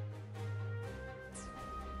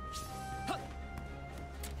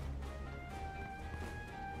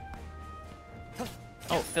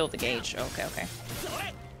 Oh, fill the gauge. Okay, okay.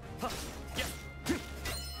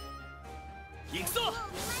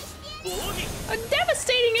 A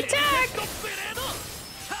devastating attack!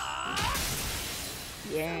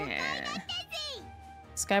 Yeah.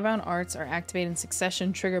 Skybound arts are activated in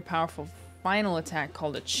succession, trigger powerful final attack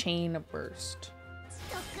called a chain burst.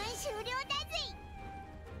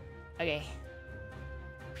 Okay.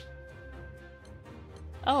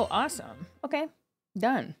 Oh, awesome. Okay.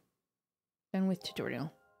 Done. Done with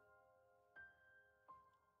tutorial.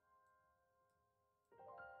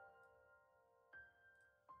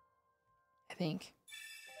 I think.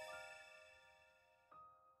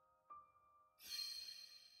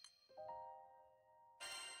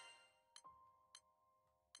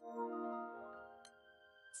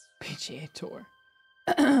 PGA Tour.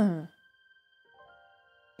 Okay,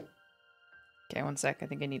 one sec. I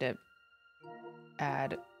think I need to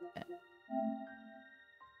add.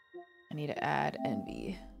 I need to add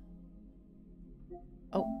NB.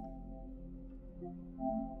 Oh.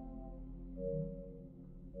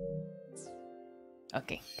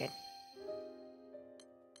 Okay, good.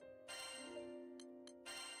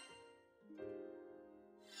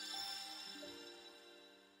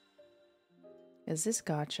 Is this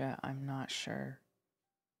gacha? I'm not sure.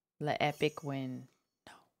 Le epic win.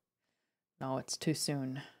 No. No, it's too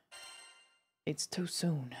soon. It's too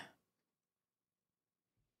soon.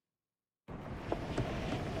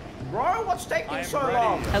 Bro, what's taking so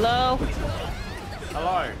long? Hello?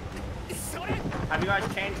 Hello. Have you guys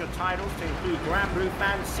changed your titles to include Grand Blue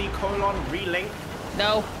Fan C:: Relink?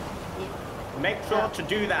 No. Make sure to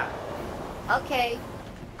do that. Okay.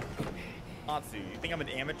 Atsu, you think I'm an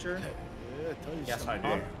amateur? Yes, I do.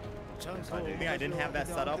 Huh? Yes, I do. You think I didn't have that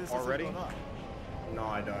set up already? No,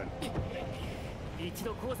 I don't. 一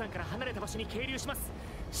度鉱山から離れた場所に係留します。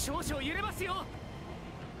少々揺れますよ。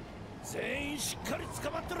全員しっかり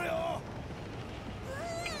捕まってろよ。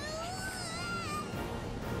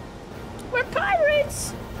We're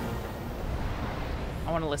pirates!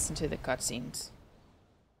 I want to listen to the cutscenes.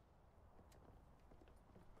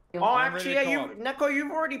 Oh, I'm ready actually, to yeah, co-op. Neko,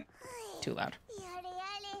 you've already. Too loud.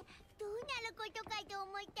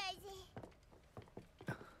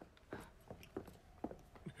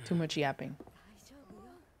 Too much yapping.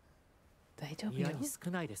 I いやに少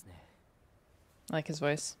ないですね。 like his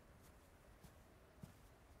voice.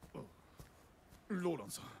 ローラ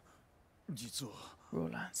ンさん、実は。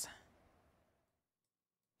Roland.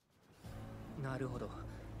 なるほど。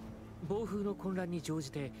暴風の混乱に乗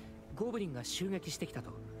じてゴブリンが襲撃してきた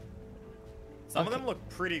と。Some of them look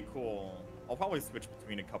pretty cool. I'll probably switch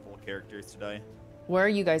between a couple of characters today. Where are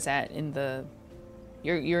you guys at in the...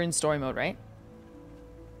 You're in story mode, right?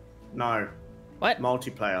 No. What?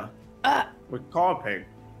 Multiplayer. Ah! We're co-oping.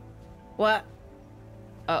 What?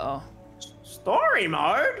 Uh-oh. Story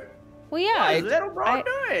mode? Well, yeah. What is little bro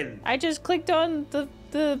doing? I just clicked on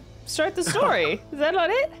the start the story. Is that not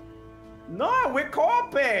it? No, we're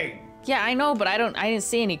co-oping. Yeah, I know, but I didn't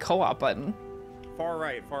see any co-op button. Far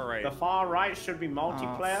right, far right. The far right should be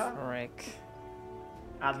multiplayer Oh, frick.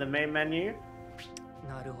 at the main menu.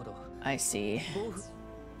 なるほど。 I see. 暴風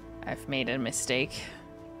I've made a mistake.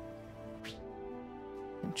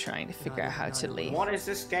 I'm trying to figure out how to leave. What is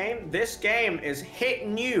this game? This game is hit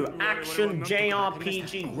new action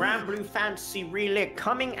JRPG Grand Blue Fantasy Relink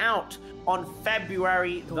coming out on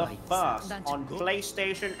February the 1st on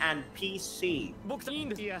PlayStation and PC. 僕いいん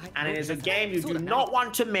です。 And it is a game you do not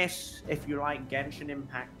want to miss if you like Genshin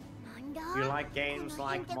Impact. You like games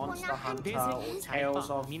like Monster Hunter or Tales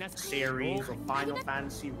of Series or Final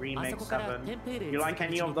Fantasy Remake 7. You like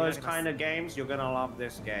any of those kind of games, you're gonna love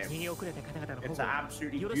this 逃 game. げ遅れた方々の保 It's 護 an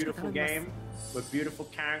absolutely よろしく beautiful 頼みます game with beautiful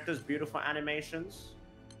characters, beautiful animations.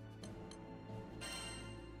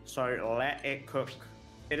 So let it cook.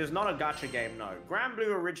 It is not a gacha game, no. Grand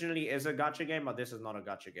Blue originally is a gacha game, but this is not a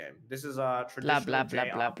gacha game. This is a traditional blah, blah,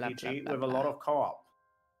 blah, blah, JRPG blah, with blah, a lot blah. of co-op.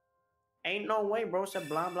 Ain't no way, bro. Said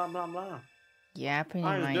blah blah blah blah. Yapping in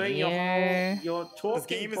I was my doing ear. your This talking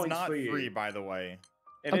game is points not for you. free, by the way.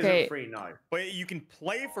 It Okay. isn't free, no. But you can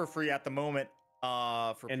play for free at the moment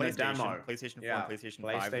for In the PlayStation, demo. PlayStation 4 Yeah, and PlayStation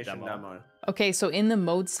 5 PlayStation demo. Okay, so in the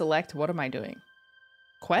mode select, what am I doing?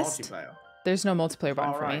 Quest? Multiplayer. There's no multiplayer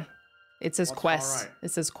button All for me. right. It says What's quest. far right?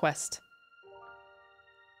 It says quest.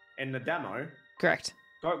 In the demo, Correct.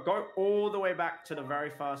 go all the way back to the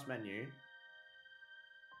very first menu.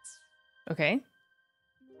 Okay.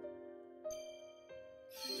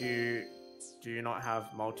 Do you not have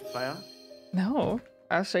multiplayer? No.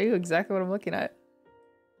 I'll show you exactly what I'm looking at.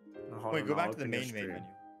 No, hold Wait, on, go I'll back to the open your main stream. menu.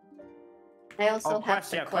 I also Oh, have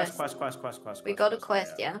quest, the yeah, quest. quest. We go to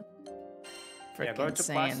quest, yeah. Yeah, go Freaking to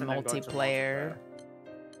saying quest and then go to multiplayer.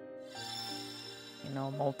 You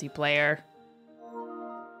know, multiplayer.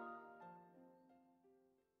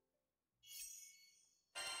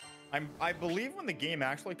 I believe when the game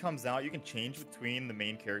actually comes out, you can change between the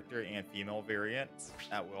main character and female variant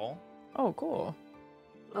at will. Oh, cool.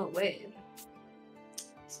 Oh wait.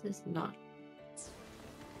 This is not it.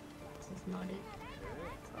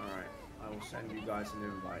 Alright, I will send you guys an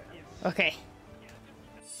invite. Okay.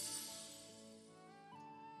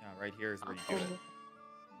 Yeah, right here is where you do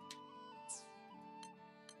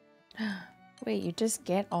it. Wait, you just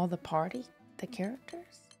get all the characters?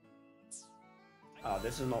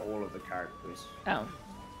 This is not all of the characters. Oh.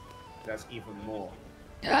 There's even more.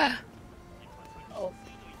 Oh.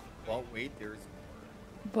 Well, wait, there's...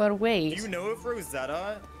 But wait. Do you know if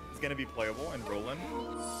Rosetta is going to be playable in Roland?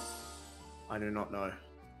 I do not know.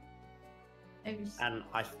 There's... And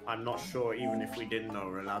I'm not sure even if we didn't know,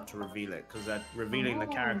 we're allowed to reveal it, because they're revealing the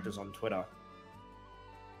characters on Twitter.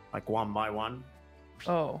 Like one by one.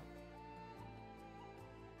 Oh.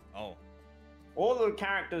 Oh. All the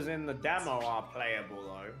characters in the demo are playable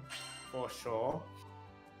though, for sure.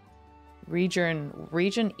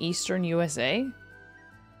 Region Eastern USA?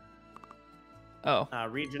 Oh.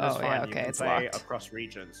 Region Oh, is fine. yeah, You okay, can it's play locked. across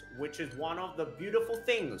regions, which is one of the beautiful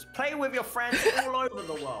things. Play with your friends all over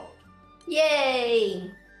the world. Yay!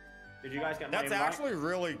 Did you guys get my That's invite? actually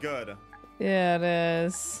really good. Yeah, it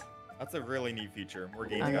is. That's a really neat feature. We're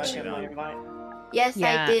Did you gaining guys that get my now. invite? Yes,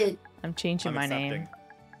 Yeah. I did. I'm changing my name. accepting.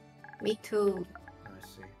 Me too. I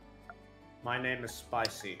see. My name is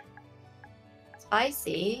Spicy.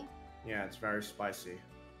 Spicy. Yeah, it's very spicy.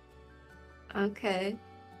 Okay.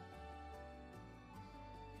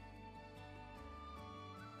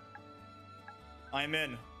 I'm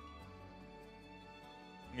in.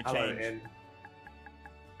 I'm Hello, gonna change. in.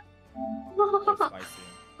 So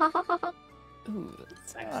spicy. Ooh,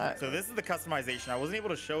 that's Excellent. So this is the customization. I wasn't able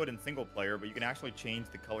to show it in single player, but you can actually change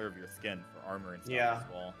the color of your skin for armor and stuff Yeah. as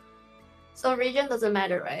well. So region doesn't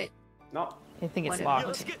matter, right? No. I think it's Whatever.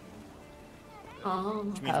 locked. Oh.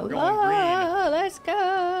 Which means we're going Hello, let's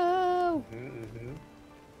go. Mm-hmm.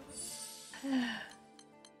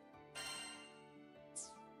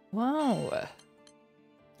 Wow.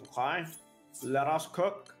 Okay. Let us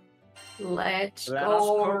cook. Let's Let us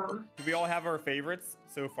go. cook. Do we all have our favorites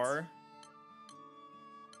so far?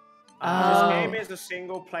 Oh. This game is a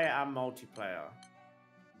single player and multiplayer.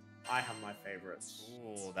 I have my favorites.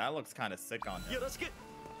 Ooh, that looks kind of sick on him.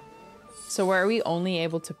 So where are we only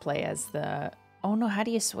able to play as the... Oh no, how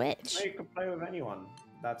do you switch? So you can play with anyone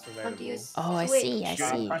that's How available. do you Oh, I switch? see, I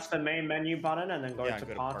see. Press the main menu button and then go Yeah, to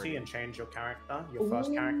go to party party. and change your character, your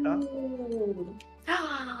first character. Ooh.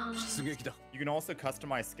 出撃だ You can also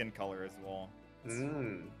customize skin color as well.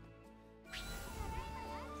 Mm.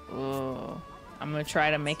 Ooh. I'm gonna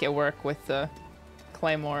try to make it work with the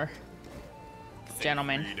Claymore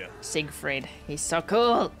gentleman. Siegfried. Siegfried. He's so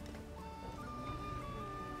cool.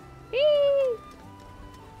 Whee!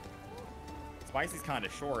 Spicy's kind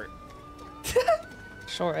of short.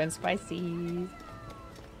 Short and spicy.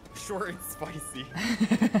 Short and spicy.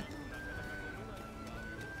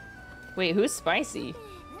 Wait, who's spicy?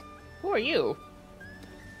 Who are you?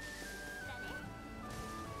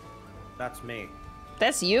 That's me.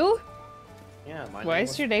 That's you? Yeah, my Why name is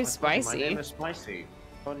was- your name I told you My Spicy? name is Spicy.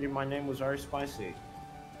 I told you my name was very spicy.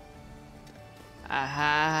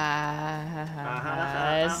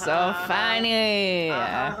 Ah, so funny.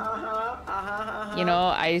 You know,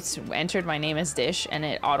 I entered my name as Dish and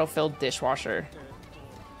it autofilled dishwasher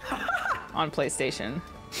on PlayStation.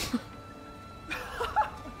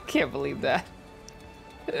 Can't believe that.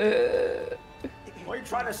 What are you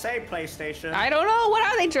trying to say, PlayStation? I don't know. What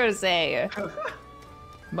are they trying to say?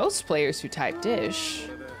 Most players who type Dish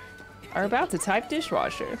are about to type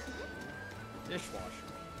dishwasher. Dishwasher.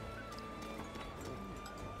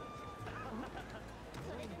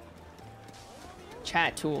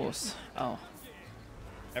 Chat tools. Oh.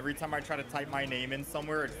 Every time I try to type my name in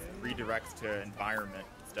somewhere, it redirects to environment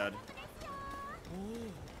instead.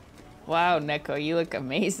 Wow, Neko, you look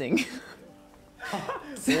amazing.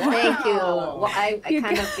 Thank you. Well, I You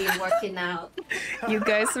kind got- of been working out. You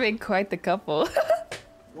guys make quite the couple.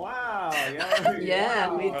 Wow, yeah. Yeah,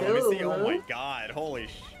 wow. we Oh, let me see. Oh do. my god. Holy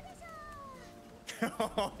sh...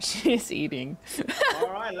 She's eating.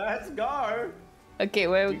 Alright, let's go. Okay,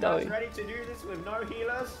 where are we You guys going? ready to do this with no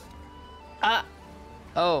healers?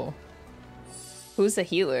 Oh. Who's the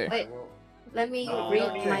healer? Wait, let me No, we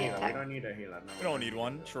don't read need a my healer. We attack. don't need a healer. No. We don't need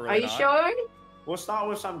one. Surely Are you not. sure? We'll start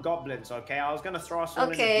with some goblins, okay? I was gonna throw us all in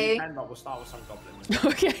the Okay. deep end, but we'll start with some goblins.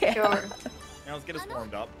 Okay. Sure. Now let's get us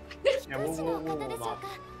warmed up. Yeah, we'll warm up.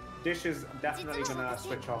 Dish is definitely gonna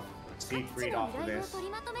switch off Siegfried after this.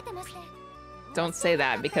 Don't say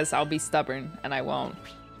that because I'll be stubborn and I won't.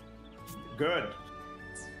 Good.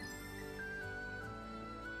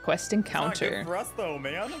 Quest It's not good encounter. for us though,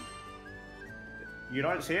 man. You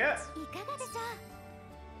don't see it?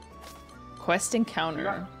 Quest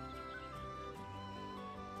encounter.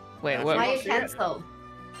 Wait, Why what? Why you see it? cancel?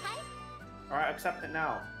 Alright, accept it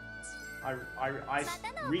now. I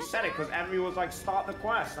reset it because Emily was like, start the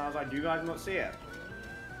quest. And I was like, do you guys not see it?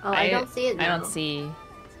 Oh, I don't see it now. I don't see.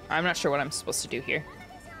 I'm not sure what I'm supposed to do here.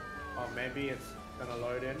 Oh, maybe it's gonna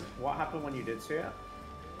load in. What happened when you did see it?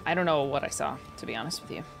 I don't know what I saw, to be honest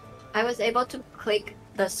with you. I was able to click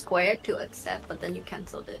the square to accept, but then you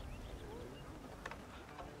canceled it.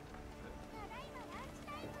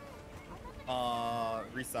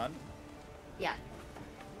 Resend. Yeah.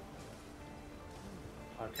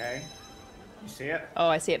 Okay. You see it? Oh,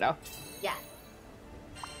 I see it now. Yeah.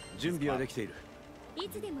 準備はできている。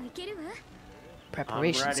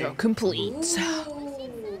 Preparations ready. are complete.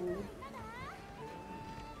 Ooh.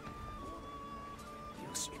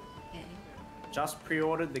 Okay. Just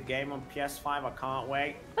pre-ordered the game on PS5. I can't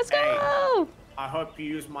wait. Let's Hey, go! I hope you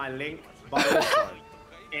use my link, but also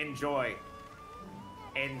enjoy.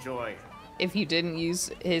 Enjoy. If you didn't use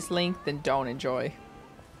his link, then don't enjoy.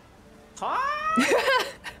 Huh?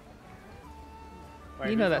 Wait,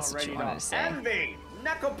 You know who's that's not what you ready wanted up? to say. Envy!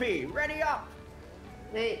 Nekopi, ready up!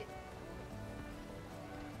 Wait.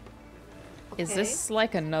 Is Okay. this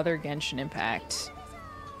like another Genshin Impact?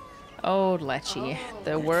 Oh, Lechi.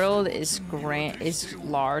 The world is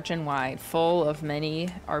large and wide, full of many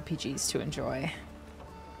RPGs to enjoy.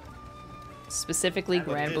 Specifically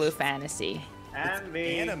Grand Blue Fantasy.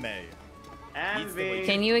 Envy! Anime. Envy!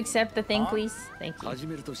 Can you accept the thing, Huh? please? Thank you. 始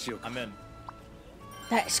めるとしようか。 I'm in.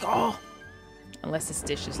 Let's go! Unless this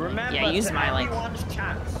dish is link. Remember, Yeah, use to my link.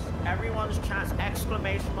 everyone's chats,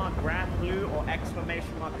 exclamation mark Grand Blue or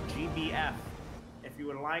exclamation mark GBF. If you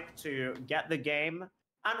would like to get the game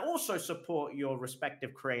and also support your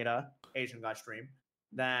respective creator, Asian Guy Stream,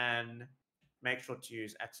 then make sure to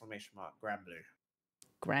use exclamation mark Grand Blue.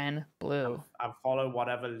 Grand Blue. And follow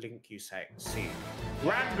whatever link you say. See.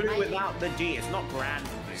 Grand Blue without the D. It's not Grand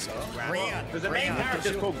Blue. It's Grand. Because the main character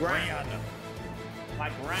is called Grand.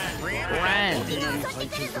 Like Grand. Grand.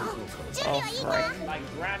 Oh, frick. Like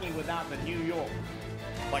Granny without the New York.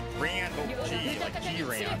 Like Rand OG, like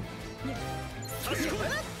G-Rand.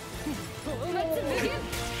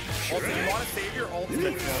 Also, you want to save your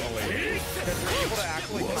ultimate normally. Because you're able to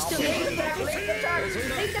actually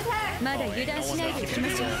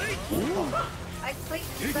I clicked.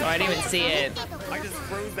 Oh, I didn't even see it. I just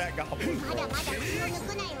froze that goblin.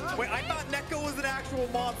 Wait, I thought Neko was an actual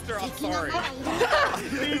monster. I'm sorry.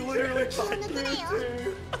 He literally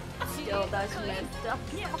Yo, that's messed up.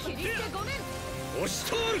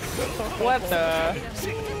 What the?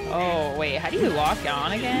 Oh, wait. How do you lock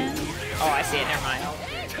on again? Oh, I see it. Never mind.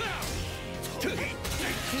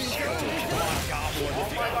 Oh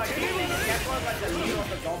my god, you get one like the leader of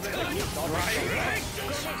the goblin that keeps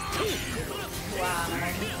Wow.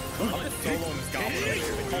 I'm just soloing this goblin. They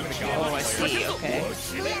call me the Oh, goblin. I see. Okay.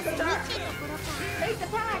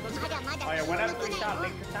 Oh yeah, whenever we shout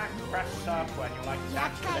link attack, press circle and you'll like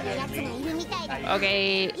dash to the enemy.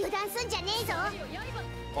 Okay.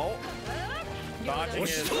 Oh. Dodging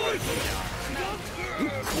is...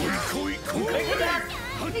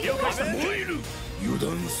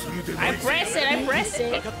 I press it. I press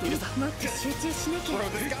it. Bro,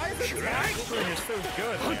 this guy's attack string is so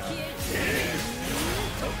good, man.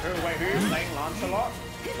 Wait, who's playing Lancelot?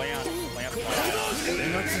 Lance.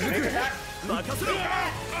 Link attack?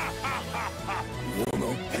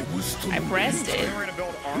 I pressed We're it. gonna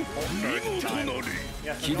build our ult charge this time.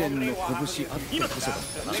 Yes, so 貴殿 normally の what happens 拳あってこそだ。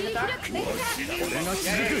 link attack? 俺が続く。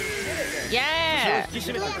 Yeah.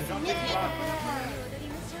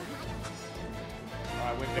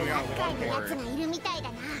 Alright, we're doing it.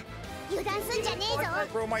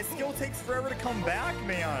 Bro, my skill takes forever to come back,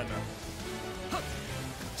 man.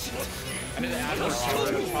 I need to add more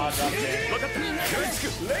charge up there. Look at that!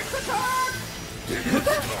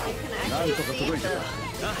 なんとか届いたか。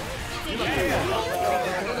 I'm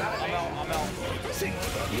out.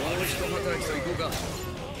 もう一働きといこうか。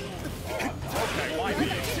 Okay, why me?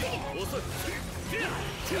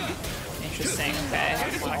 Interesting, okay.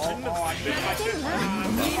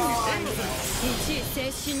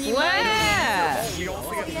 Wow! We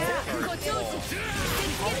also get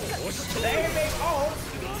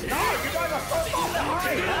No, you guys are so far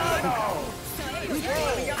behind!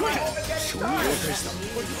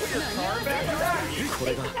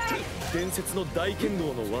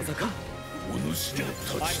 I'm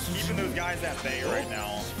keeping those guys at bay right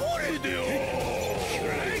now.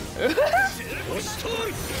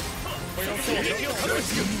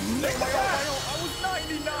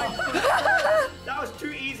 That was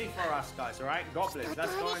too easy for us, guys, alright? Goblins,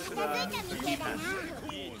 let's go into the defense.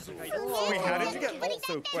 Wait, how did you get ult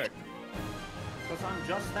so quick? Because I'm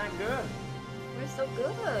just that good. We're so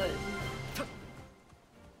good.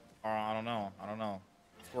 I don't know.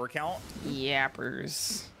 Score count?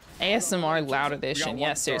 Yappers. ASMR loud edition.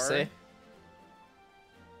 Yeah, seriously.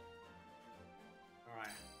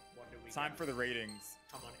 Alright, what do we Time get? for the ratings.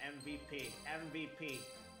 Come on, MVP. MVP?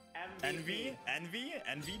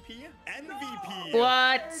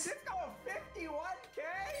 What? It's going 51k?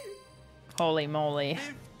 Holy moly.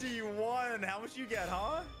 51. How much you get,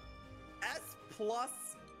 huh? S plus.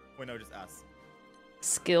 Wait, no, just S.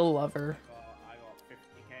 Skill lover. I got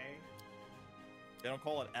 50k. They don't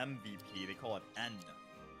call it MVP. They call it NVP.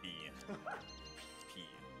 What's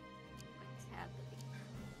happening?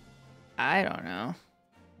 I don't know.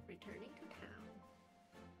 Returning to town.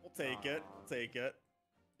 We'll take it. Take it.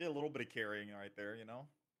 Did a little bit of carrying right there, you know?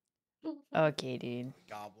 Okay, dude.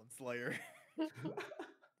 Goblin Slayer.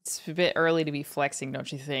 It's a bit early to be flexing,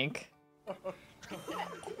 don't you think?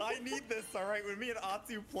 I need this, alright? When me and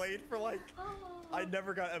Atsu played for like... I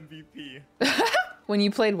never got MVP. When you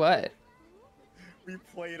played what? We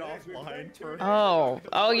played offline for...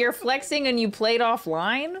 Oh, you're flexing and you played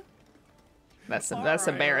offline? That's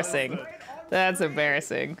embarrassing. That's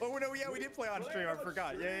embarrassing. Oh no, yeah, we did play on stream. I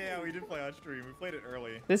forgot. Yeah, we did play on stream. We played it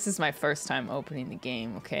early. This is my first time opening the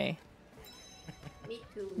game, okay? Me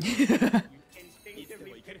too.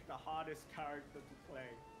 Instinctively picked the hardest character to play.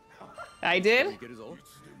 I did?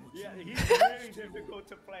 Yeah, he's really difficult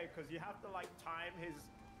to play because you have to like time his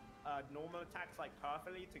normal attacks like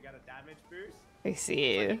perfectly to get a damage boost. I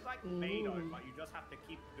see. So he's like Beidou, but you just have to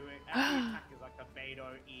keep doing every attack is like a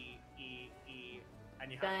Beidou, E,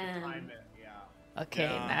 and you have to time it. Yeah. Okay,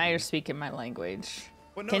 Yeah. now you're speaking my language.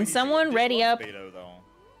 Well, no, Can he someone ready loves up? Beidou, though.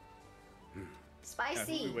 Yeah,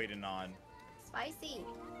 Spicy. who we waiting on? Spicy.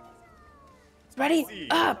 Ready Spicy.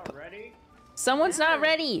 up! Ready? Someone's not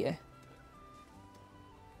ready.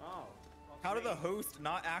 Oh. How did the host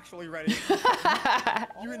not actually ready?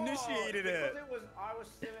 You initiated it. Because I was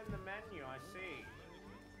still in the menu. I see.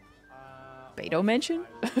 Beidou mention?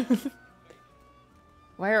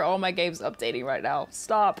 Why are all my games updating right now?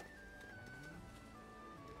 Stop.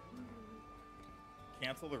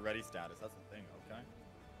 Cancel the ready status. That's the thing, okay?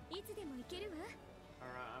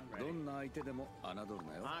 Alright, I'm ready.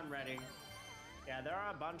 I'm ready. Yeah, there are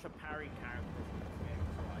a bunch of parry characters in this game.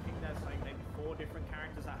 So I think there's like maybe 4 different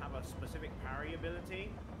characters that have a specific parry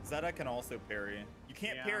ability. Zeta can also parry. You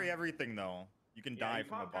can't parry everything though. You can die you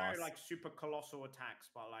from a can't parry boss. like super colossal attacks,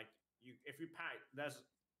 but like if you parry,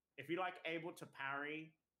 if you like able to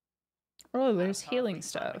parry. Oh, there's healing Like,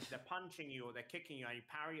 stuff. they're punching you or they're kicking you, and you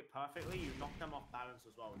parry it perfectly. You knock them off balance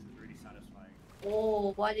as well, which is really satisfying.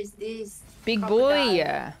 Oh, what is this? Big Crocodile.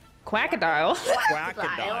 boy. Quackadile.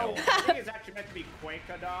 Quackadile. I think it's actually meant to be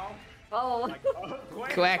Quackadile. Oh. Like,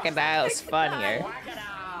 Quackadile's funnier.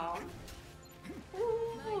 Quackadile.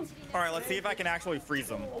 Alright, let's see if I can actually freeze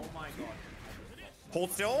him. Oh my god.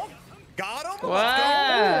 Hold still. Got him. Let's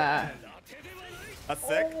Wow. go. That's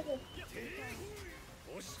sick.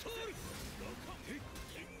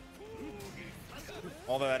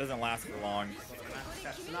 Although that doesn't last for long.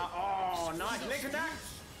 Oh, nice. Link attack.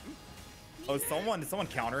 Oh, did someone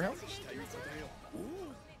counter him?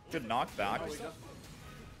 Good knockback.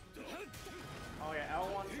 Oh yeah,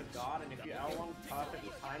 L1 to guard, and if you L1 perfectly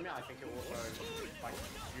time it, I think it also like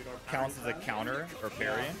pseudo Counts as a counter or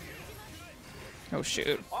parry. Oh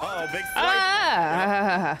shoot. Oh, big swipe.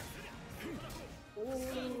 Ah!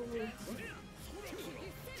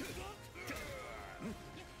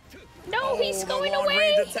 No, he's the going long away.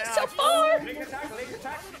 range He's attack. so far. Link attack.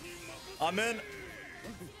 I'm in.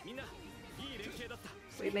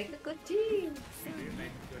 We make a good team.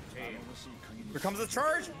 Here comes the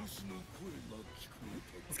charge.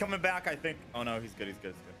 He's coming back, I think. Oh no, he's good. He's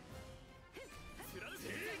good.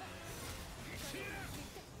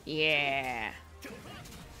 Yeah. Is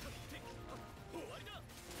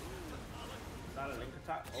that a link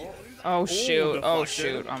attack? Oh, Oh shoot. Oh deflected.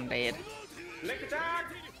 shoot. I'm dead. link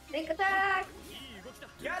attack. Link attack.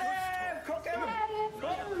 Get him! Cook him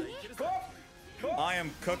I am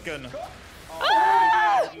cooking.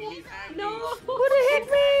 Ah! No. What hit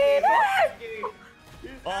me?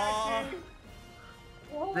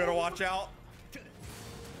 We gotta watch out.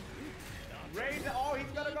 Raise it. Oh, he's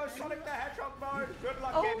gonna go Sonic the Hedgehog mode. Good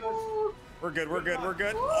luck, gamers. Oh. We're good, we're good, we're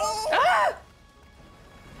good. Ah!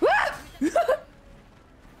 Ah!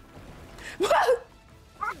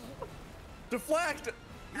 Deflect!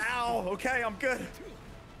 Ow, okay, I'm good.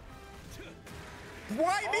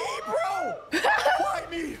 Why me, bro? Why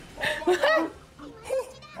me?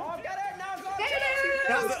 Oh, get it now, go. Get it.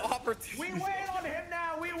 That was an opportunity. We wait on him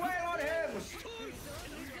now. We wait on him.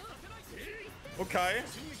 Okay.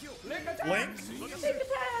 Link attack. Link?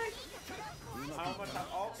 How much have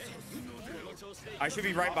ult? I should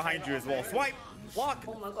be right behind you as well. Swipe! Block!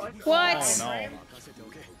 Oh my god. What? Oh no.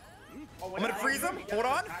 Oh, I'm gonna freeze him. Hold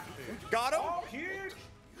on. Got him. Oh, huge.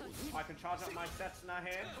 I can charge up my sets now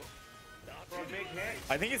here. For a big hit.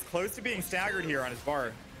 I think he's close to being staggered here on his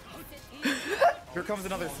bar. Here comes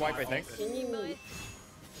another swipe, I think. Oh,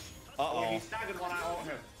 Uh-oh. he's staggered when I ult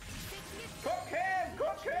him. Cook him!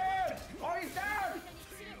 Cook him! Oh, he's down!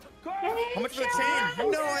 Cook! How much for the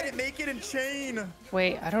chain? No, I didn't make it in chain.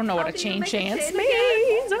 Wait, I don't know what How a do you chain make a chance chain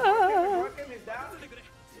means. Cook him, he's down.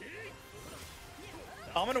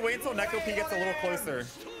 I'm gonna wait until Neko P gets a little closer.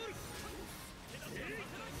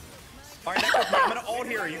 All right, Neko P, I'm gonna ult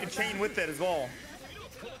here. You can chain with it as well.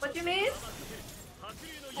 What do you mean?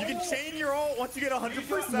 You can chain your ult once you get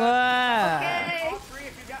 100%. Wow. Okay. All three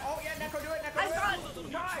if you get. Oh, yeah, Neko, do it, Neko. I do it. got.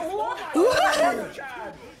 Nice. Oh Oh, my God,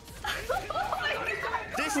 Chad. Oh my god.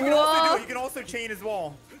 Dish, you can also do it. You can also chain as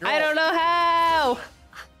well. Your I ult. don't know how.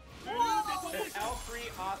 It's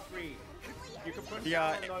L3, R3. You can put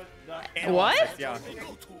Yeah. down those, And What? six, yeah.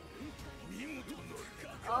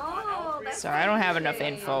 Oh, that's Sorry, I don't have enough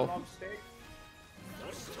interesting. info. long stick.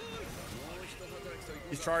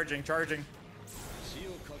 He's charging, charging.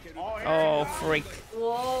 Oh, here Oh, we go. freak.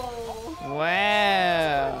 Whoa.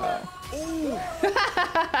 Wow. Ooh.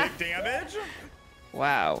 Big damage.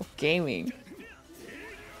 Wow. Gaming.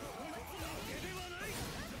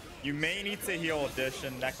 You may need to heal Dish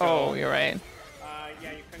and Neko. Oh, you're right.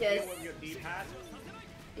 Yeah, you can Yes. deal with your D-pad.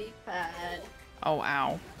 D-pad. Oh,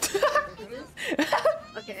 ow.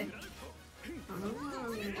 Okay.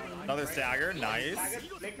 Another stagger, nice.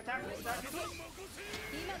 Link attack, link attack.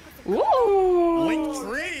 Ooh. Link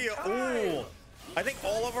tree, ooh. I think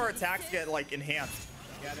all of our attacks get like enhanced.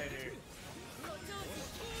 Yeah, they do.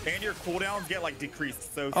 And your cooldowns get like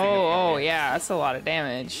decreased so Oh, yeah. That's a lot of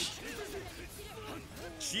damage.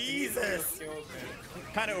 Jesus. Kills him.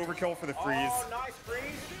 Kind of overkill for the freeze. Oh, nice freeze.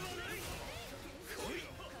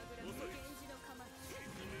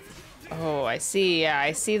 Oh, I see. Yeah,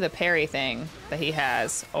 I see the parry thing that he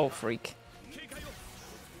has. Oh, freak.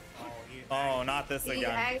 Oh, not this Be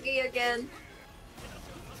again. angry again.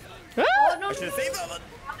 Ah! Oh no. I should have saved that.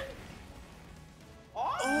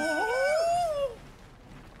 Oh!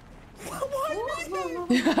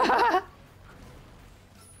 Oh.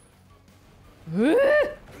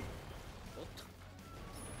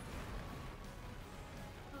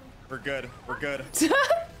 We're good. We're good.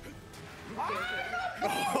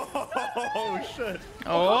 Oh shit.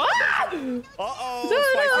 Oh!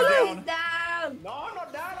 Uh-oh. Spicy down. Down. No, I'm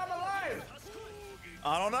not down, I'm alive.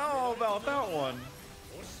 I don't know about that one.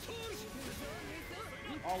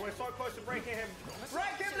 Oh, we're so close to breaking him. Break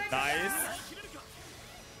him, Link Nice.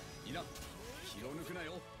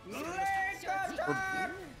 Link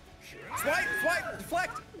attack. Swipe, swipe,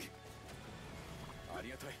 deflect.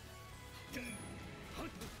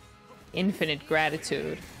 Infinite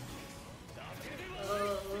gratitude.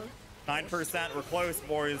 9%. We're close,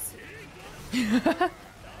 boys. He's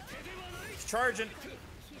charging.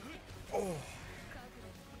 Oh.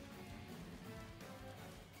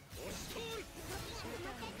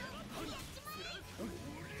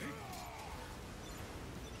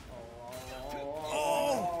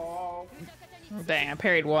 Oh. Dang, I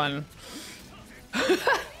parried one. I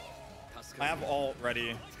have ult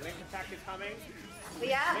ready. Link attack is coming.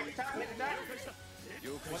 Yeah. Link attack, link attack.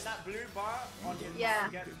 When that blue bar on his Yeah.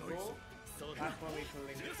 gets full, that's when we can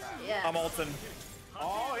link attack. Yeah. I'm ulting.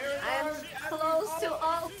 Oh, here it I'm goes. close to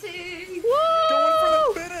ulting. Going for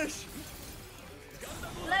the finish.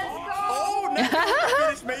 Let's go. Oh,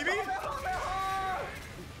 next finish, maybe?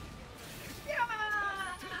 Yeah.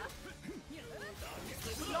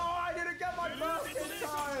 No, I didn't get my burst in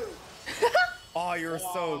time. Oh, you're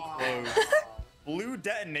so close. Blue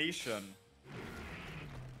detonation.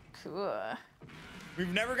 Cool. We've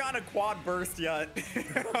never gotten a quad burst yet.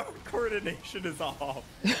 Our coordination is off.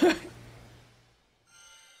 Tests.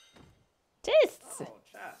 Oh,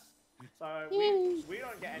 chess. So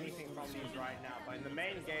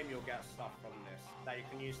game, you'll get stuff from this that you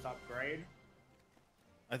can use to upgrade.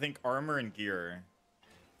 I think armor and gear.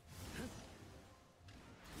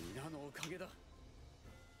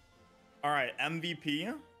 All right,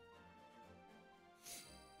 MVP.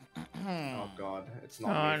 Oh god, it's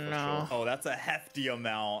not Oh, me for no. sure. Oh, that's a hefty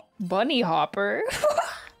amount. Bunny hopper.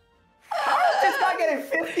 This guy getting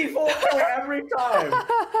 54k every time.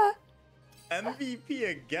 MVP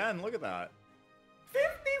again. Look at that.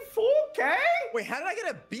 54k? Wait, how did I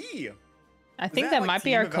get a B? I think that, that like, might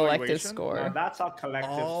be team our collective evaluation? score. No, that's our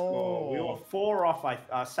collective score. We were 4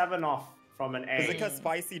 off, 7 off from an A. Is it because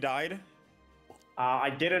Spicy died?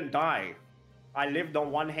 I didn't die. I lived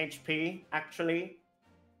on 1 HP, actually.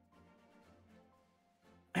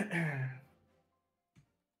 I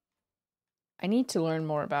need to learn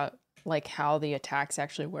more about like how the attacks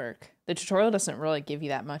actually work. The tutorial doesn't really give you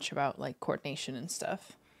that much about like coordination and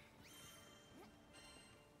stuff.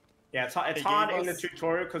 Yeah, it's hard in the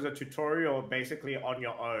tutorial because the tutorial basically on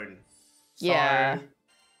your own. So, Yeah.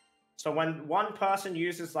 So when one person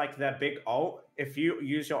uses like their big ult, if you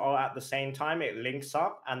use your ult at the same time, it links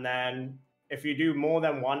up. And then if you do more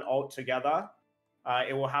than one ult together,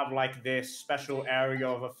 it will have like this special area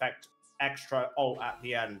of effect extra ult at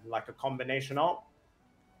the end, like a combination ult.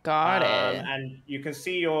 Got it. And you can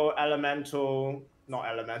see your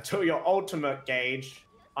your ultimate gauge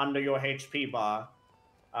under your HP bar.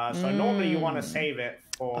 So normally you want to save it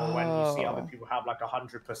for when you see other people have like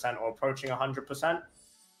 100% or approaching 100%.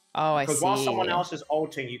 Oh, I see. Because while someone else is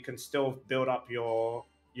ulting, you can still build up your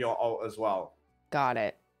ult as well. Got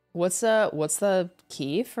it. What's the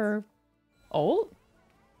key for ult?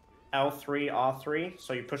 L3, R3.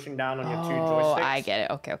 So you're pushing down on your 2 Oh, joysticks. I get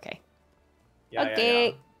it. Okay. Yeah, okay.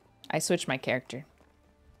 Yeah. I switched my character.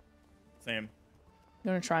 Same. I'm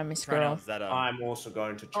gonna try Miss Trying Girl. out Zeta. I'm also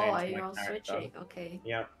going to change Oh, my you're all character. switching. Okay.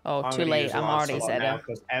 Yeah. Oh, too late. I'm already Zeta.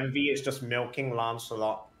 Because MV is just milking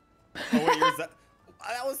Lancelot. Oh wait, you're Zeta.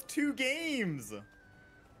 That was 2 games.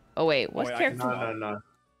 Oh wait, what wait, character? No.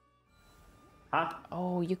 Huh?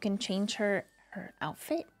 Oh, you can change her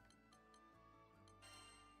outfit.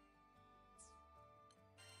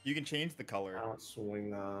 You can change the color. Swing.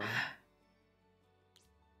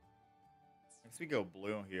 Next we go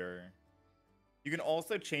blue here. You can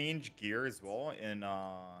also change gear as well in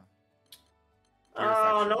Oh,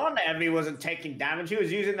 no wonder MV wasn't taking damage. He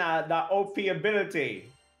was using that OP ability.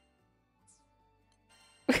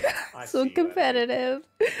 So competitive.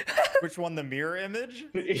 Which one, the mirror image?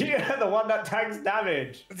 Yeah, the one that tanks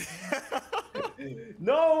damage.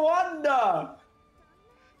 No wonder.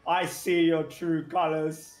 I see your true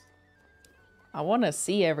colors. I want to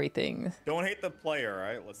see everything. Don't hate the player,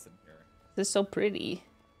 right? Listen here. This is so pretty.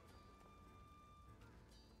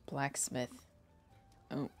 Blacksmith.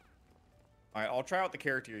 Oh. Alright, I'll try out the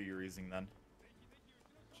character you're using then.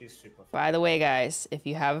 She's super. By the way, guys, if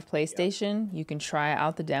you have a PlayStation, you can try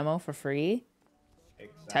out the demo for free.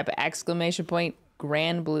 Exactly. Type exclamation point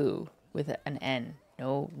Grand Blue with an N.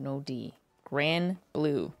 No D. Grand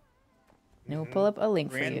Blue. And we'll pull up a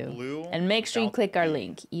link Grand for you. Blue And make sure you without click our the-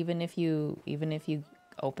 link, even if you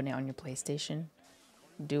open it on your PlayStation.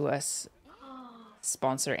 Do us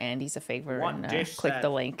sponsor Andy's a favor What and Dish click said. the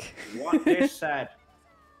link. What Dish said.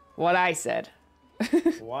 What I said.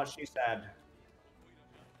 What she said.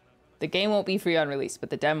 The game won't be free on release, but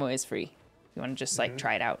the demo is free. You want to just like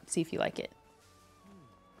try it out, see if you like it.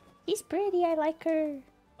 He's pretty, I like her.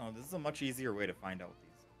 Oh, this is a much easier way to find out what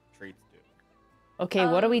these traits do. Okay,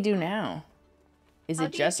 what do we do now? Is How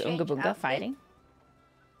it do you just change Unga Bunga outfit? fighting?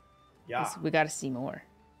 Yeah. 'Cause we gotta see more.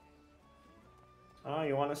 Oh,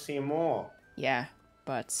 you want to see more? Yeah,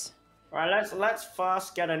 but All right, let's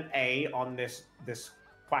first get an A on this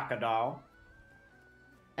quackadile.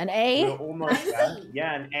 an We're A? almost there.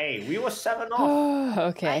 Yeah, an A. We were 7 off.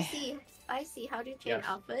 Okay. I see. How do you change Yes.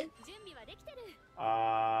 outfit?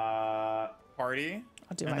 Party?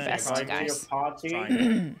 I'll do And my then best, Go to your guys. party.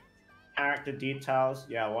 Triangle. Character details.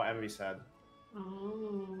 Yeah, what Emily said.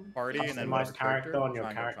 Oh. Party and then Customize whatever character on your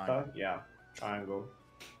Triangle, character. triangle. Yeah, triangle.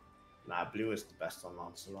 Nah, blue is the best on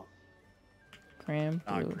Lancelot. Grand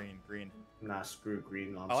Nah, Blue. green. Nah, screw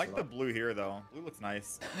green Lancelot. I like the blue here though. Blue looks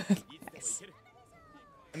nice. Nice.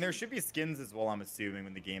 And there should be skins as well, I'm assuming,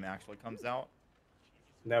 when the game actually comes out.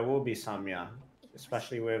 There will be some, yeah.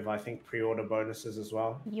 Especially with, I think, pre-order bonuses as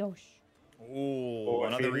well. Yosh. Ooh, Or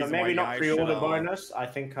if another you- reason maybe why not guys pre-order should, bonus. I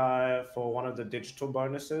think for one of the digital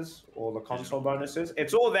bonuses or the console bonuses,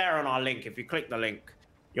 it's all there on our link. If you click the link,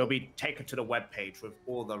 you'll be taken to the web page with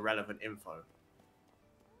all the relevant info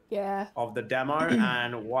Yeah. of the demo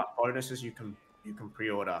and what bonuses you can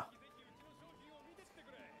pre-order.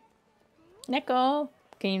 Neko,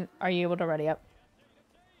 are you able to ready up?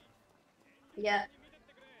 Yeah.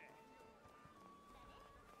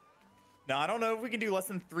 No, I don't know if we can do less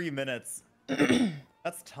than 3 minutes.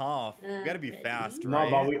 That's tough. We gotta be fast, No,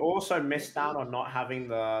 right? but we also missed out on not having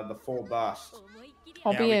the full burst.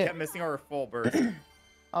 I'll Yeah, be we a- kept missing our full burst.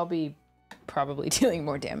 I'll be probably dealing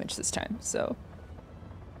more damage this time, so.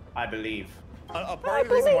 I believe. A part of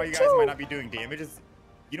the reason why you guys might not be doing damage is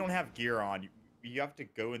you don't have gear on. You have to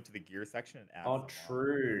go into the gear section and add. Oh,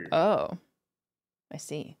 true. Oh. I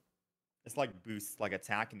see. It's like boosts like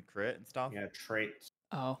attack and crit and stuff. Yeah, traits.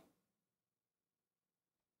 Oh.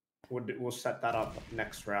 We'll set that up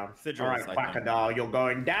next round. Sigils, All right, I think. Quackadar, you're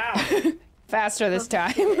going down. Faster this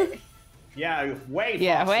time. Yeah, way faster.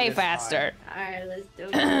 Yeah, way this faster. Alright, let's do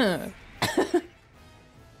it.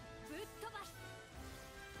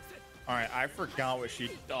 All right, I forgot what she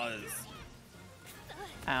does.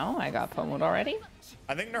 Ow, I got pummeled already.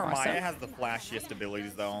 I think Narmaya Awesome. has the flashiest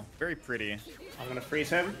abilities though. Very pretty. I'm gonna freeze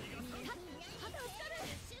him.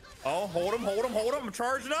 Oh, hold him, hold him, hold him. I'm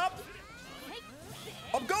charging up.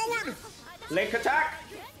 I'm going. Link attack.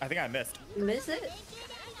 I think I missed. Miss it?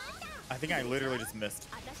 I think I literally just missed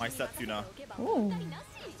my Setsuna. Ooh.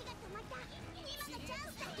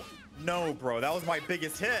 No, bro, that was my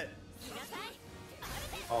biggest hit.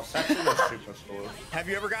 Oh, Setsuna's super slow. Have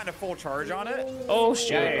you ever gotten a full charge on it? Oh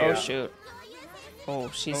shoot, Yeah. oh shoot. Oh,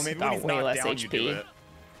 she's Oh, maybe when got he's way knocked less down, you do HP. it.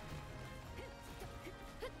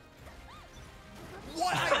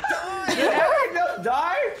 What? I died! Did Eric just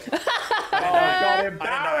die? Oh, God,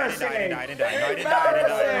 embarrassing. I didn't die. I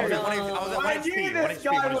was at I 1 knew HP. this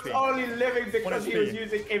guy was only living because he was HP.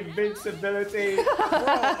 using invincibility. Bro,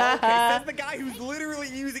 okay, that's the guy who's literally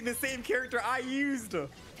using the same character I used.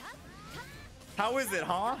 How is it,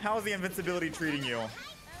 huh? How is the invincibility treating you?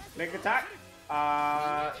 Link attack.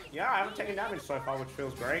 Yeah, I haven't taken damage so far, which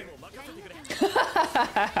feels great.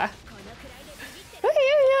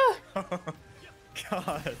 Yeah.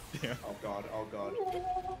 God damn. Oh God, oh God.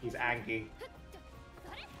 He's angry.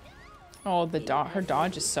 Oh, her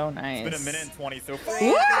dodge is so nice. It's been a minute and 20 so far.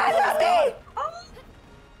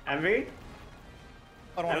 Envy?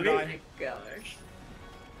 I don't want to die. Gosh.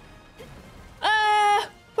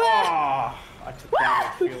 Oh, I took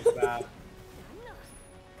damage. Feels bad.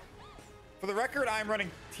 For the record, I'm running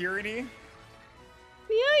Tyranny.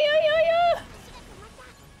 Yeah.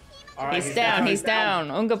 All right, He's down.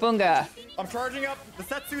 Unga bunga. I'm charging up the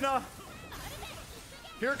Setsuna.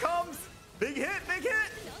 Here it comes. Big hit.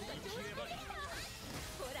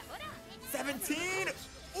 17.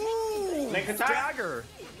 Ooh. Link attack. Dagger.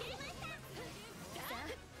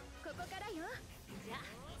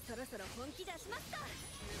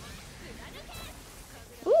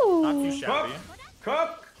 Ooh. Not too shabby.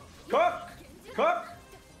 Cook.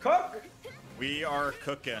 We are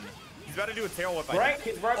cooking. He's about to do a tail whip. Break.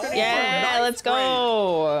 He's broken. Yeah, Nice let's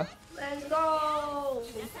go. Let's go!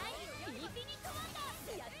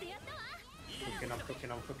 I'm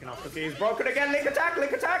cooking. He's broken again. Link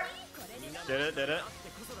attack. Did it.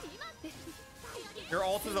 Your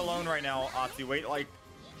ult is alone right now, Atsu. Wait, like.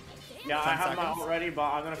 Yeah, I 10 have my seconds. ult ready, but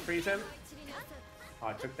I'm gonna freeze him. Oh,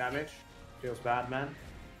 I took damage. Feels bad, man.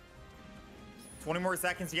 20 more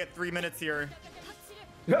seconds. You get 3 minutes here.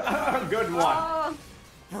 Good one. Oh,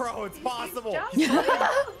 Bro, it's possible.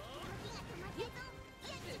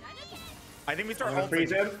 I think we start I'm gonna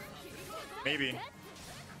freeze ulting. him. Maybe.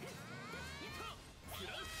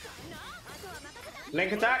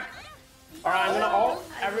 Link attack. All right, I'm gonna ult.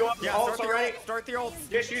 Everyone, Yeah, ults start the already. ult. Start the ult.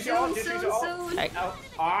 Just use your ult. soon. Hey.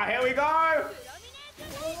 Ah, here we go.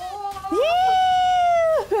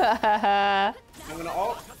 Yeah. I'm gonna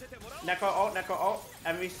ult. Neko ult.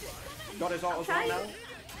 Envy got his ult as well now.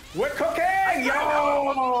 We're cooking,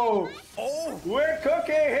 yo! Oh! We're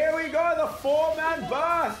cooking. Here we go. The 4-man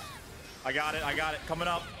burst. I got it. Coming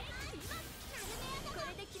up.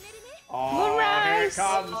 Oh, here it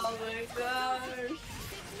comes. Oh my gosh.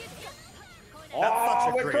 Oh,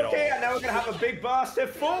 such a we're great cooking, ult. and now we're gonna have a big burst, a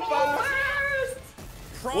full burst.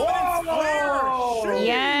 Providence Whoa! Flare!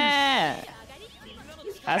 Yeah.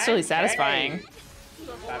 That's really Okay. satisfying.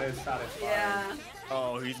 That is satisfying. Yeah.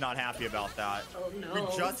 Oh, he's not happy about that. Oh no. We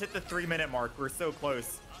just hit the 3-minute mark. We're so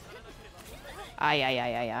close.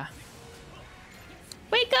 Ay.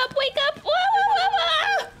 Wake up!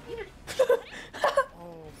 Whoa.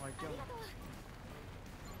 Oh my god.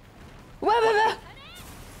 Whoa.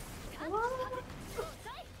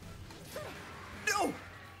 No!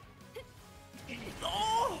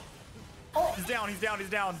 Oh! He's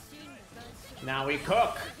down. Now we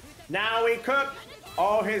cook.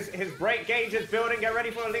 Oh, his break gauge is building. Get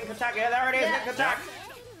ready for a link attack. Yeah, there it is. Yeah. Link attack.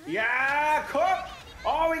 Yeah, cook.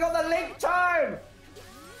 Oh, we got the link time.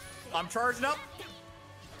 I'm charging up.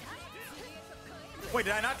 Wait,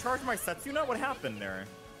 did I not charge my Setsuna? What happened there?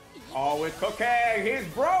 Oh, we're cooking. He's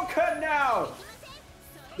broken now.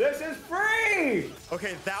 This is free.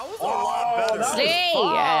 Okay, that was a lot better. That was Hey,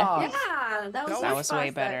 fast. Yeah, That was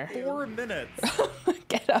way fast, better. that 4 minutes.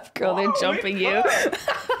 Get up, girl. They're Wow, jumping we you. could.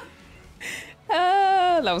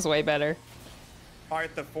 That was way better. All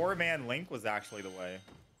right, the 4-man link was actually the way.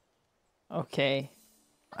 Okay.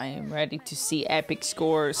 I am ready to see epic I'm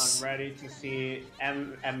scores. ready to see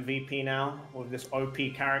MVP now with this OP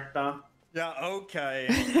character. Yeah, okay.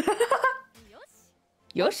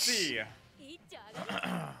 Yosh. See.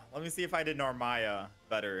 Let me see if I did Narmaya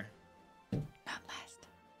better. Not last.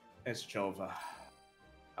 It's Jova.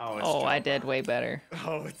 Oh, it's Oh, Jova. I did way better.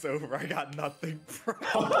 Oh, it's over. I got nothing, bro.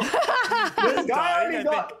 This guy already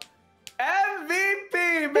got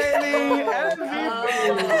MVP, baby!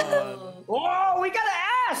 MVP! Oh, we got an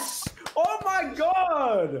S! Oh my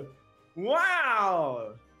god!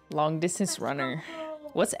 Wow! Long distance runner.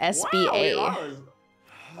 What's Wow, SBA?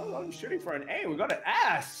 I was shooting for an A. We got an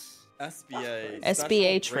S! SBA. SBA Special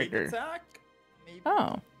break trigger. Attack? Maybe?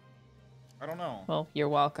 Oh, I don't know. well, you're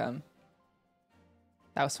welcome.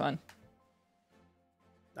 That was fun.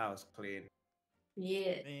 That was clean.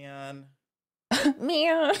 Yeah. Man.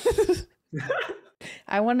 Meow.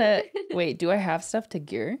 I want to... Wait, do I have stuff to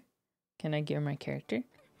gear? Can I gear my character?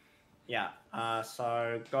 Yeah,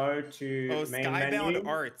 so go to Oh, main Skybound menu.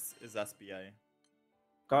 Arts is SBA.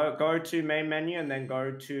 Go to main menu and then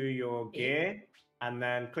go to your gear and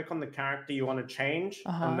then click on the character you want to change.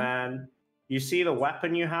 Uh-huh. And then you see the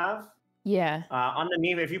weapon you have. Yeah.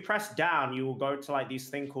 Underneath, if you press down, you will go to like these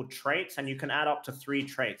thing called traits, and you can add up to 3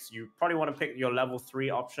 traits. You probably want to pick your level 3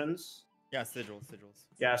 options. Yeah, sigils.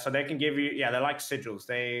 Yeah, so they can give you, yeah, they're like sigils.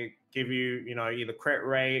 They give you, you know, either crit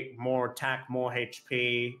rate, more attack, more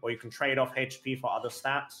HP, or you can trade off HP for other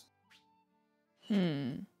stats.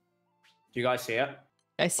 Hmm. Do you guys see it?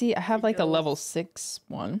 I see. I have like a level 6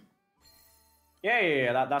 one.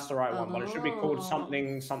 Yeah, that's the right one, but it should be called Oh.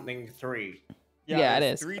 something 3. Yeah, it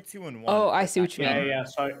there's is. 3, 2, and 1. Oh, I see what you mean. Yeah.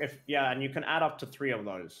 So and you can add up to 3 of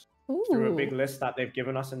those through a big Ooh. list that they've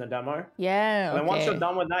given us in the demo. Yeah, And then once you're okay.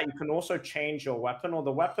 done with that, you can also change your weapon, or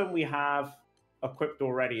the weapon we have equipped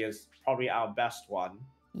already is probably our best one.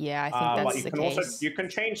 Yeah, I think But that's you the can case. also you can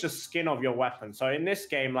change the skin of your weapon. So in this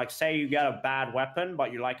game, like say you get a bad weapon,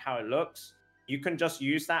 but you like how it looks, you can just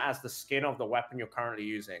use that as the skin of the weapon you're currently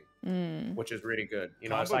using, which is really good. You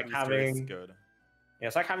know, it's like having good. yeah,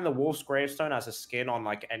 it's like having the Wolf's Gravestone as a skin on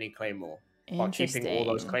like any claymore, but keeping all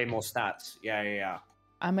those Interesting. claymore stats. Yeah.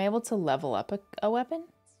 I'm able to level up a weapon?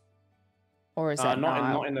 Or is that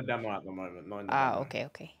not in the demo at the moment. Not in the demo.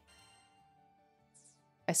 okay.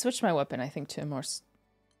 I switched my weapon, I think, to a more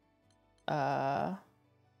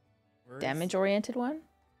damage-oriented one.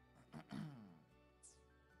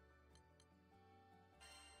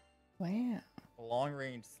 Wow. Long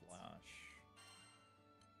range slash.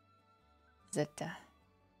 Zeta.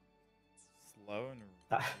 Slow and.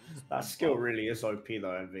 That skill really is OP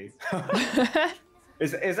though, Envy.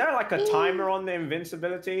 Is there like a timer on the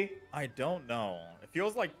invincibility? I don't know. It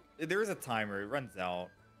feels like there is a timer. It runs out.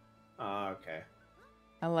 Okay.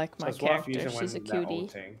 I like So my it's worth character. using She's a when they're cutie.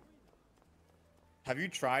 ulting. Have you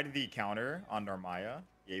tried the counter on Narmaya,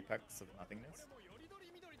 the apex of nothingness?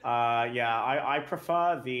 Yeah, I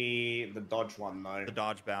prefer the dodge one though. The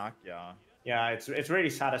dodge back, yeah. Yeah, it's really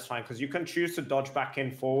satisfying because you can choose to dodge back in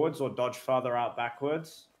forwards or dodge further out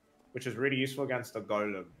backwards, which is really useful against the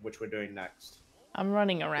golem, which we're doing next. I'm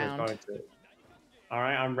running We're around. going to- All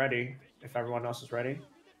right, I'm ready. If everyone else is ready.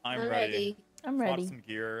 I'm I'm ready. ready. I'm Swap ready. some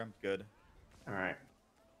gear. I'm good. All right.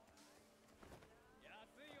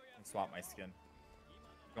 And swap my skin.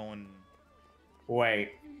 Going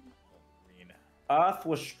Wait. green. Earth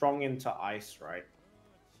was strong into ice, right?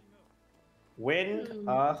 Wind,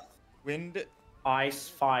 earth, Wind. ice,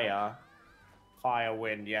 fire. Fire,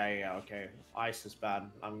 wind. Yeah, okay. Ice is bad.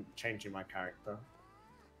 I'm changing my character.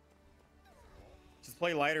 Just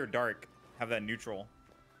play light or dark. Have that neutral.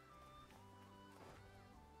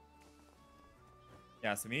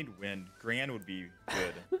 Yeah, so we need wind. Grand would be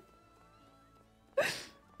good.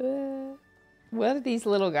 What are these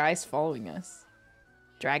little guys following us?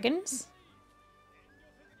 Dragons?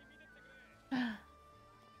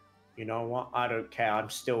 You know what? I don't care. I'm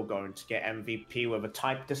still going to get MVP with a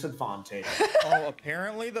type disadvantage. Oh,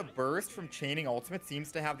 apparently the burst from chaining ultimate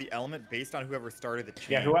seems to have the element based on whoever started the chain.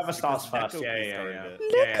 Yeah, whoever starts first. Yeah.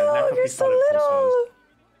 Look, you're so little.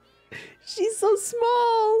 She's so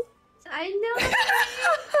small. I know.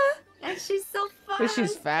 And she's so fast. But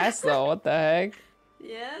she's fast though. What the heck?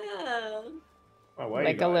 Yeah. Oh, where are you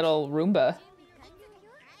Like a guys? little Roomba.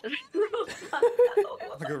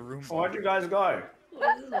 Like a room. Where'd you guys go?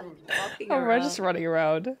 Walking Oh, we're around. just running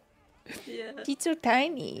around. Yeah. She's so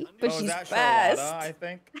tiny, but Oh, is she's that fast. Charlotta, I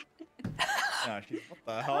think? Yeah, she's...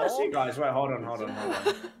 What the Oh, see, hell? guys, wait, hold on.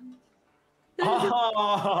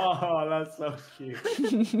 Oh, that's so cute.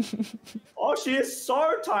 Oh, she is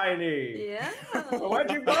so tiny. Yeah.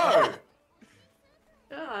 Where'd you go?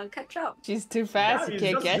 Oh, catch up. She's too fast. Yeah, You he's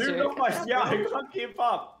can't just catch zoomed her. off my- Yeah, I can't keep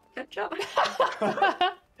up. Catch up.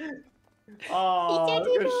 Oh,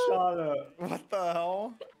 look at Charlotte. What the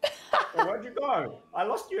hell? Well, where'd you go? I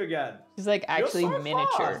lost you again. She's like actually You're so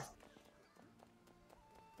miniature. fast.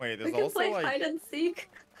 Wait, We there's can also play like... hide and seek.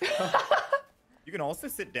 You can also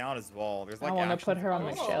sit down as well. There's like I want to action put her on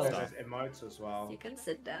my Oh. shelf. There's emotes as well. You can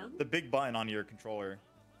sit down. The big button on your controller.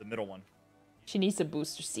 The middle one. She needs a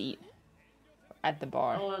booster seat at the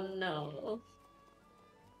bar. Oh no.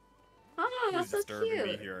 Oh, Who's that's so disturbing me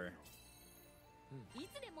cute. here?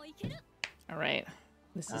 All right,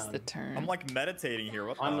 this is the turn. I'm like meditating here.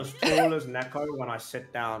 What I'm the... as tall as Neko when I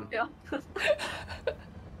sit down. Yeah.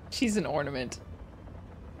 She's an ornament.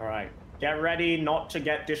 All right, get ready not to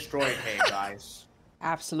get destroyed here, guys.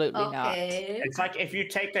 Absolutely Okay. It's like if you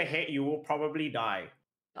take a hit, you will probably die.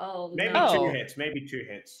 Oh Maybe no. Oh. 2 hits. Maybe 2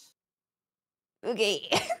 hits. not. Okay.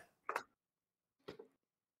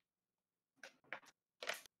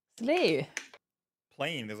 Slay.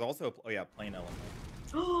 Plane. There's also a... Oh yeah, plane element.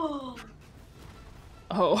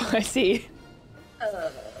 Oh, I see.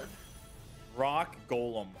 Rock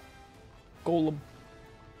golem. Golem.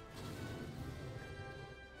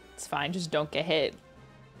 It's fine, just don't get hit.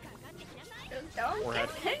 Don't Forehead.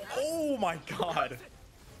 get hit. Oh my god.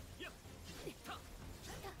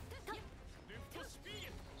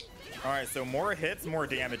 Alright, so more hits, more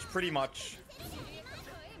damage, pretty much.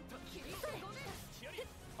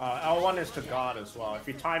 L1 is to guard as well. If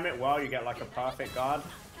you time it well, you get like a perfect guard.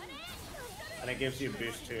 And it gives you a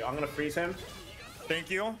boost too. I'm gonna freeze him. Thank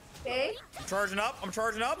you. Okay. I'm charging up. I'm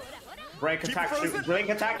charging up. Break Keep attack, frozen. shoot, link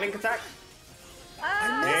attack, link attack.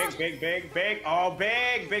 Big. Oh,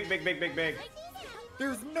 big.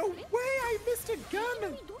 There's no way I missed a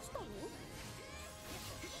gun.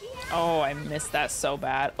 Oh, I missed that so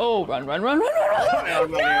bad. Oh, run. I'm running.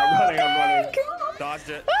 Dodged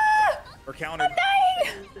it. Ah! Or countered.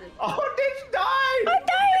 Dying! Oh, Ditch died! I'm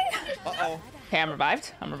dying! Uh-oh. Okay, I'm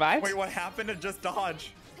revived. Wait, what happened to just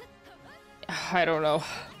dodge? I don't know.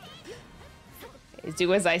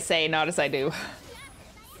 Do as I say, not as I do.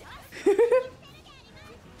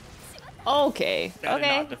 Okay. That did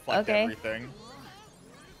Okay. not deflect Okay. everything.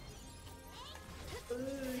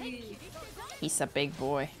 He's a big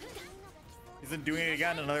boy. He's doing it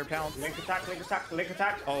again. Another pounce. Link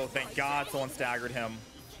attack. Oh, thank God someone staggered him.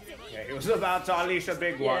 Yeah, he was about to unleash a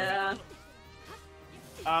big one. Yeah.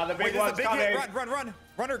 The big Wait, this is a one's big coming. hit. Run.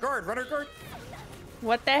 Runner guard.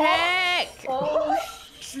 What the heck? Oh,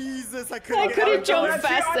 Jesus, I I couldn't couldn't jump I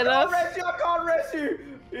fast enough. I can't rest you.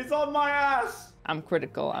 He's on my ass. I'm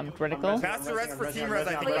critical. Faster res for team res,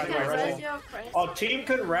 I think, Wait, by the can way. res roll. your friends? Oh, team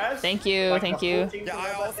can res. Thank you. Like Thank the you. full team Yeah, can I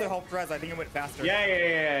res, also think? helped res. I think it went faster.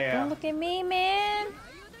 Yeah. Don't look at me, man.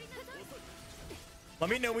 Let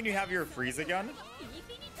me know when you have your freeze again.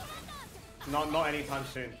 Not anytime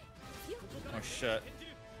soon. Oh, shit.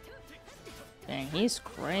 Dang, he's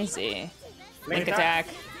crazy. Link Link attack.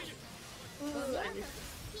 We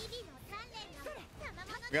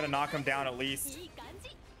gotta knock him down at least.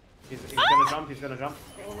 He's gonna jump.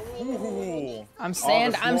 Ooh. I'm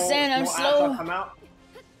sand. I'm Small ads slow. Come out.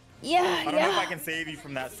 Yeah, I don't know if I yeah. can save you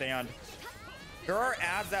from that sand. There are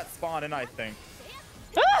ads that spawn in, I think.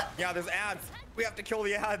 Ah! Yeah, there's ads. We have to kill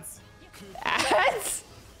the ads. Ads.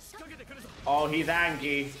 Oh, he's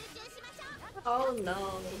angry. Oh no.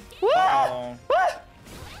 Oh. Ah!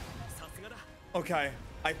 Okay.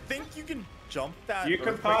 I think you can jump that. You can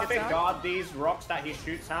earthquake perfect attack. guard these rocks that he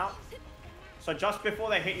shoots out. So just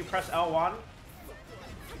before they hit you, press L1. You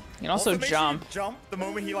can also make sure you jump. jump the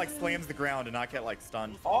moment he like slams the ground and not get like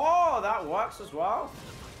stunned. Oh, that works as well.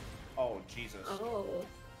 Oh, Jesus. Oh.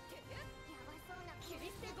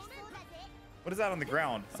 What is that on the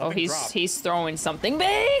ground? Oh, Something he's dropped. he's throwing something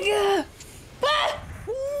big. Ah!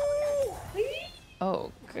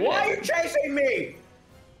 Oh, good. Why are you chasing me?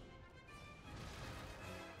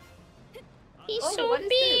 He's Oh, so what is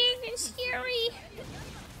big and scary.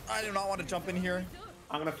 I do not want to jump in here.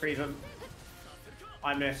 I'm gonna freeze him.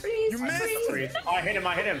 I missed. Freeze, You missed. Freeze. I hit him.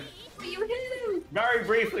 You hit him. Very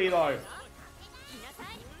briefly though.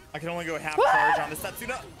 I can only go half charge on the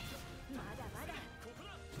Setsuna.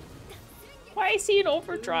 Why is he in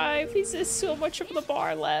overdrive? He's just so much of the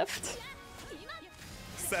bar left.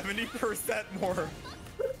 70% more.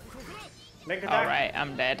 Link attack. All right,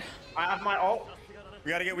 I'm dead. I have my ult.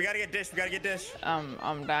 We gotta get dish. We gotta get dish.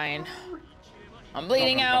 I'm dying. I'm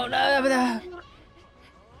bleeding out.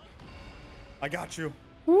 I got you.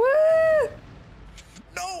 Woo!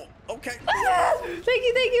 No. Okay. Thank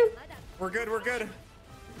you. We're good. We're good.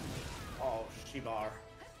 Oh, Shibar.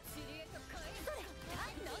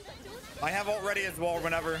 I have ult ready as well.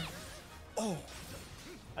 Whenever. Oh.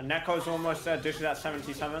 And Neko's almost there. Dish is at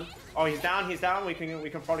 77. Oh, he's down. He's down. We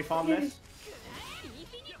can probably farm this.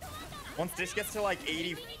 Once dish gets to like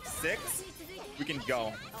 86, we can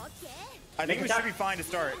go. I think we should be fine to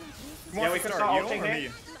start. Yeah, we can start You ulting or here.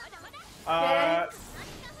 me?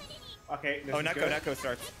 Okay. This Oh, is Neko. good. Neko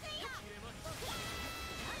starts.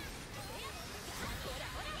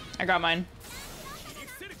 I got mine.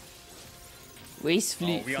 Oh, we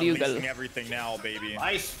unleashing Weissflügel. everything now, baby.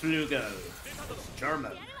 Eisflügel.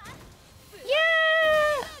 German.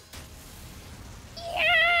 Yeah!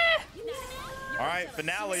 All right,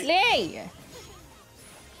 finale. Slay!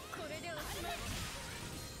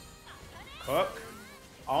 Cook.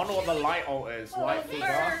 I don't know what the light ult is. Light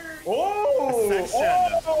figure. Oh!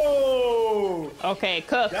 Ascension. Oh! Okay,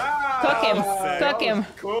 cook. Yeah. Cook him. Sick. Cook him.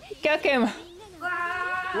 Cook. Cook him.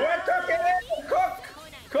 We're cooking it!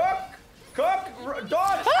 Cook!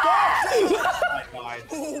 Dodge! I died.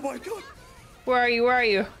 Oh my god. Where are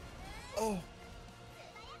you? Oh.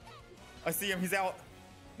 I see him. He's out.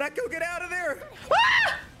 Neko, get out of there.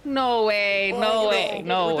 No way, Oh, no no. way,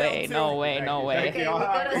 no We're way, down no two. way, no way. Okay, we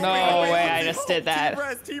gotta No stay. way, I just did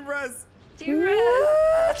that. Team res. Team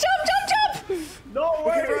red. Jump! No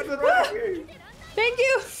way! run the back. Thank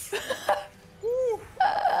you. Woo.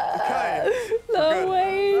 Okay. No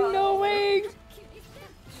way, no way.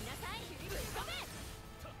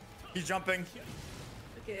 He's jumping.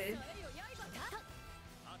 Okay.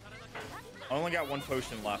 I only got one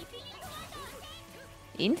potion left.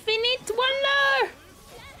 Infinite wonder.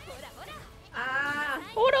 Ah.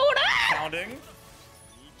 Ora. Pounding.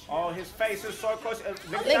 Oh, his face is so close.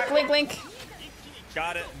 Link.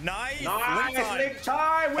 Got it. Nice. Nice, Link time. link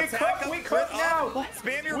time. We Attack cook. up, We crit cook up. now.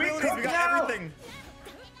 Spam your We abilities. cook We got now. everything.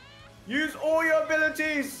 Use all your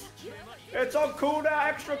abilities. It's on cooldown.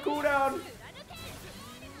 Extra cooldown.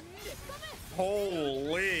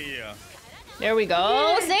 Holy. There we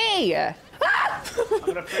go. See. I'm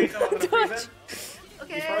gonna freeze him. He's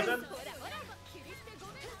Okay. frozen.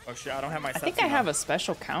 Oh shit, I don't have my I think I have a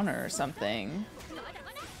special counter or something.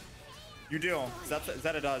 You do. Is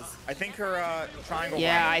that it does. I think her triangle.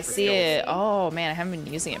 Yeah, line I for see skills. it. Oh man, I haven't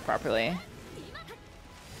been using it properly.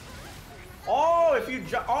 Oh, if you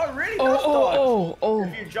jump. Oh, it really does dodge. Oh.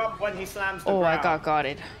 If you jump when he slams the Oh, I ground. got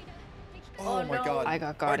it. Oh my no. god. I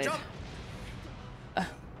got Oh, it. jump.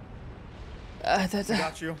 Thank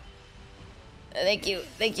Got you.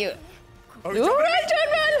 you. Oh, Run, you're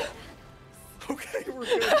jumping. run! Okay, we're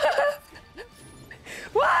good.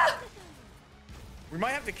 Wah! We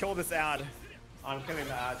might have to kill this ad. I'm killing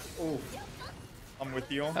the ads. Ooh. I'm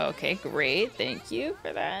with you. Okay, great. Thank you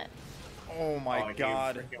for that. Oh my Oh,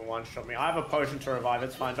 god. He freaking one-shot me. I have a potion to revive.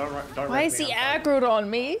 It's fine. Don't. Why wreck is me, he I'm fine. aggroed on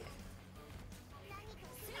me?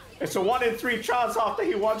 It's a 1 in 3 chance after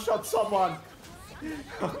he one-shot someone.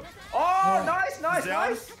 Oh, nice.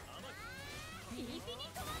 Down.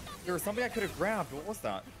 There was something I could have grabbed. What was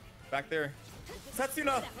that? Back there.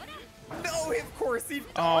 Satsuna! No, of course he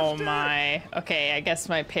Oh dodged it. my. Okay, I guess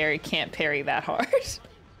my parry can't parry that hard.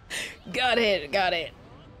 Got it.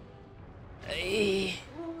 Ay.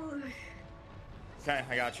 Okay,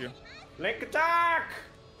 I got you. Link attack!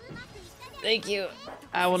 Thank you.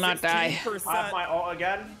 I will not die. 16%. I have my ult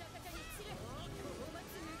again.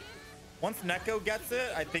 Once Neko gets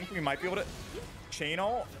it, I think we might be able to chain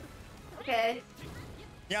ult. Okay.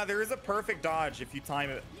 Yeah, there is a perfect dodge if you time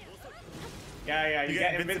it. Yeah, you You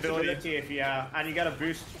get get invincibility. invincibility if you, and you get a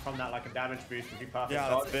boost from that, like a damage boost if you perfect Yeah,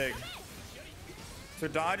 dodge. that's big. So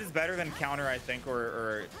dodge is better than counter, I think,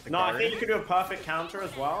 or the No, guard. I think you could do a perfect counter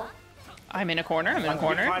as well. I'm in a corner. Like, you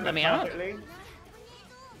time Let it me out. perfectly.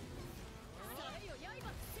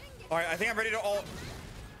 All right, I think I'm ready to ult.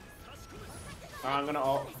 I'm gonna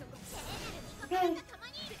ult.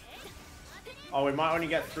 Oh, we might only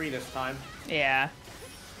get 3 this time. Yeah.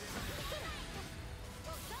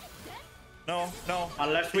 No.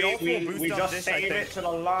 Unless The ult will boost we on just Dish, I save think. it to the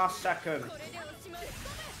last second.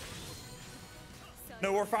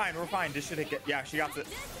 No, we're fine. Dish should get. Yeah, she got it.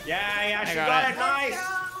 Yeah, she got got it. it. Nice.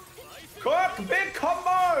 Cook, big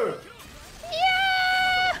combo.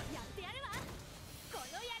 Yeah!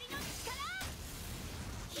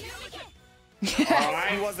 All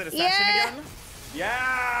right. Who was it? Ascension Yeah. again?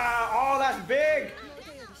 Yeah. Oh, that's big.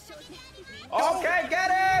 Okay,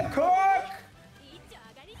 get him, Cook.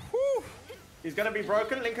 Whew. He's gonna be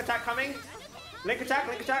broken. Link attack coming. Link attack,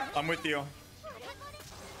 link attack. I'm with you.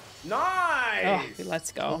 Nice. Oh,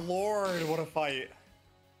 let's go. Lord, what a fight.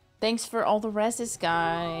 Thanks for all the reses,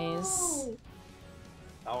 guys. Oh,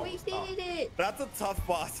 Oh, we tough. did it. That's a tough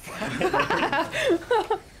boss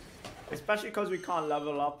fight. Especially because we can't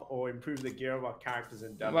level up or improve the gear of our characters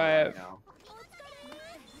in demo Right. right now.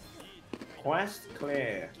 Quest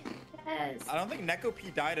clear. Yes. I don't think Neko P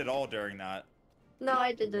died at all during that. No,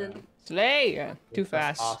 I didn't. Slay! Too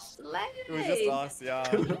fast. Us. Slay. It was just us,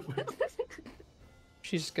 yeah.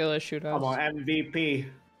 She's skill at shoot Come on, MVP.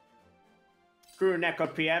 Screw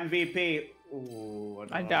Neko P, MVP. Ooh,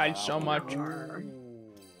 I died so much.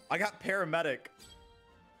 I got paramedic.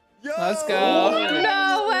 Yo! Let's go.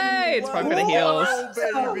 No way! It's probably for the heals.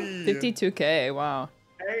 Whoa, baby. 52k, wow.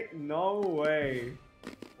 Ain't no way.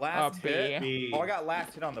 Last B. hit. B. Oh, I got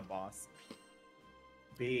last hit on the boss.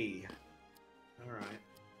 B. Alright.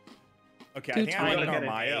 Okay, Too I think I tiny. like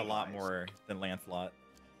Maya a Guys. lot more than Lancelot.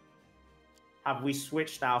 Have we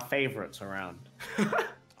switched our favorites around?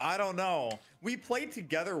 I don't know. We played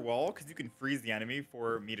together well because you can freeze the enemy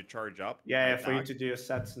for me to charge up. Yeah, my for you attack. to do a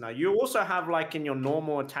Setsuna. You also have like in your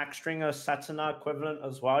normal attack string a Setsuna equivalent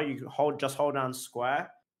as well. You just hold down square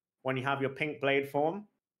when you have your pink blade form.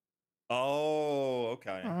 Oh,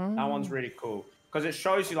 okay. That one's Mm. really cool because it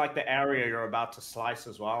shows you like the area you're about to slice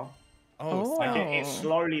as well. Oh, Like snap. it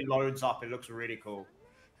slowly loads up. It looks really cool.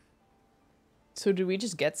 So did we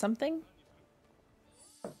just get something?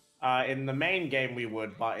 In the main game we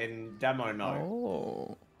would, but in demo no.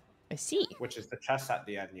 Oh, I see. Which is the chest at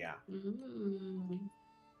the end, yeah. Mm.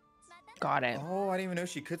 Got it. Oh, I didn't even know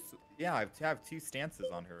she could. Yeah, I have two stances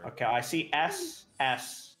on her. Okay, I see S,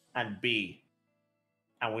 S, and B.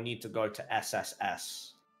 And we need to go to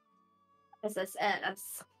SSS.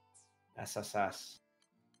 SSS. SSS.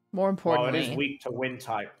 More Well, it importantly, is weak to wind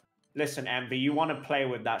type. Listen, Envy, you want to play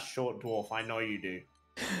with that short dwarf. I know you do.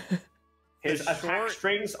 His The attack short-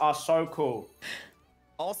 strings are so cool.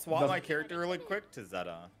 I'll swap The- my character really quick to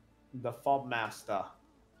Zeta. The Fob Master.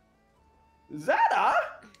 Zeta?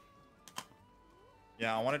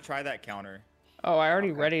 Yeah, I want to try that counter. oh, I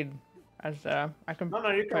already Okay. readied as I can. No,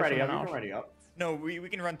 you can try ready up. someone You can else. ready up. No, we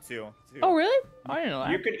can run two. Oh, really? I didn't know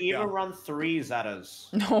that. You could even Yeah. run 3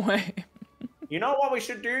 Zetas. No way. You know what we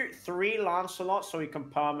should do? 3 Lancelot so we can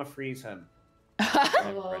perma freeze him.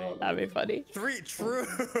 Oh. That'd be funny. 3, true.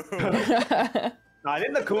 No, I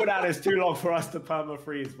think the cooldown is too long for us to perma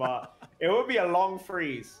freeze, but it would be a long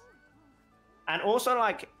freeze. And also,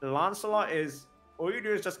 like, Lancelot is all you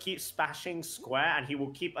do is just keep smashing square, and he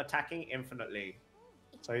will keep attacking infinitely.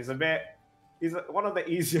 So he's one of the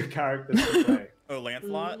easier characters to play. Oh,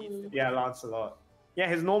 Lancelot? Yeah, Lancelot. Yeah,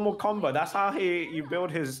 his normal combo. That's how you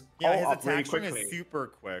build his Yeah, ult his up really attack string quickly. is super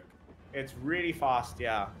quick. It's really fast.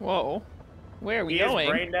 Yeah, Whoa. Where are we he is going?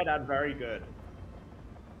 brain dead and very good.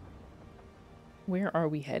 Where are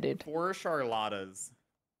we headed? 4 Charlottas.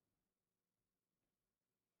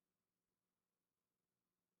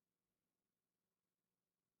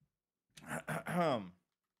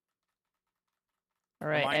 All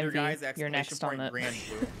right, Reminder, Envy, guys, you're exclamation next on point it. Grand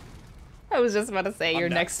Blue. I was just about to say I'm you're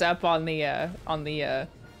next. next up on the ad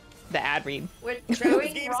read. We're This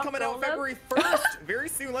throwing game's rock coming out roll up. February 1st, very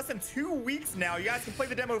soon, less than 2 weeks now. You guys can play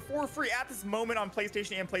the demo for free at this moment on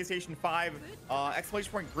PlayStation and PlayStation 5.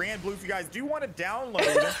 Exclamation point Grand Blue if you guys do want to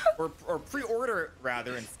download or pre-order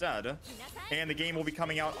rather instead. And the game will be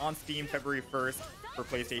coming out on Steam February 1st for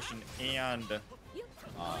PlayStation and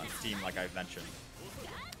Steam, like I mentioned.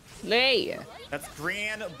 Slay. That's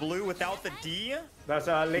Grand Blue without the D, That's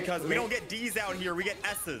Link, because we don't get D's out here, we get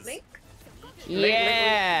S's. Link?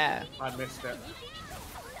 Yeah. I missed it.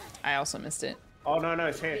 I also missed it. Oh no,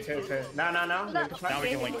 it's here, it's here, it's here. No. No, Link attack. Now we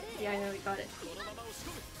can link. Yeah, I know, we got it.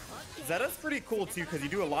 Zeta's pretty cool too, because you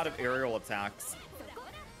do a lot of aerial attacks.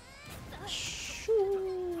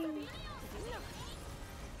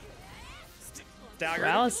 Stagger. Freeze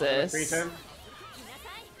Paralysis. him.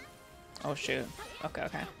 Oh shoot. Okay.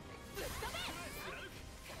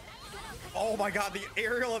 Oh my god, the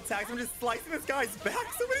aerial attacks. I'm just slicing this guy's back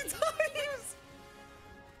so many times.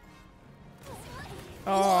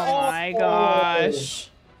 Oh my gosh.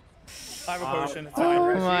 I have a potion. It's Oh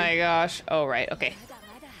fine. my gosh. Oh right. Okay.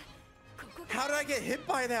 How did I get hit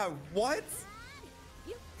by that? What?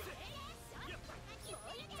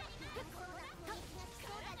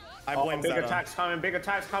 I Oh, blame big Zeta. attacks coming, big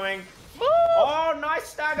attacks coming. Woo! Oh, nice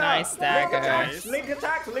stagger. Nice stagger. Link attacks, Nice. link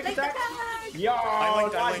attacks, link Link attacks. attack! Yo,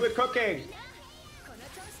 linked, I guys, linked. we're cooking.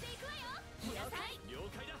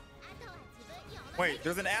 Wait,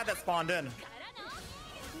 there's an ad that spawned in.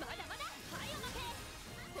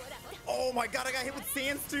 Oh my god, I got hit with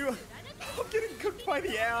sands too. I'm getting cooked by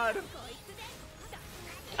the ad.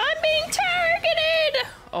 I'm being targeted!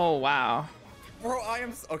 Oh, wow. Bro, I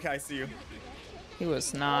am. Okay, I see you. He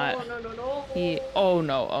was not. Oh, no. He. Oh,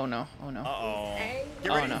 no. Oh, no. Oh, no. Uh-oh. Dang.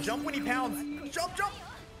 Get Oh, ready. no. Jump when he pounds. Jump, jump.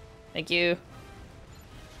 Thank you.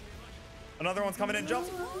 Another one's coming in. Jump.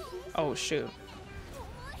 Oh, shoot.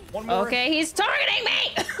 One more. Okay, he's targeting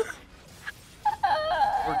me!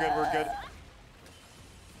 We're good. We're good.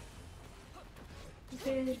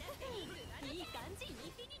 Okay.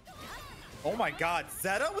 Oh my God,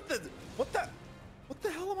 Zeta with the what the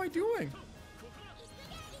hell am I doing?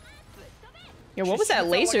 Yeah, what She was that shoots out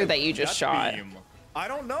laser like a that you just death shot? beam. I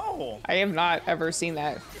don't know. I have not ever seen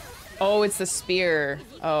that. Oh, it's the spear.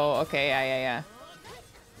 Oh, okay, yeah.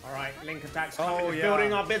 All right, link attack's Oh, coming. It's yeah.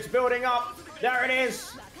 building up. It's building up. There it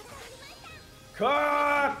is.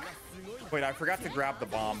 Cook. Wait, I forgot to grab the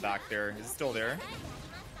bomb back there. Is it still there?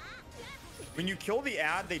 When you kill the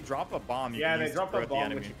ad, they drop a bomb. You Yeah, can they use to drop throw a at the bomb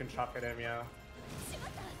enemy. which you can chuck at him. Yeah.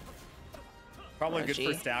 Probably Oh, good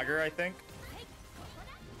gee. for stagger, I think.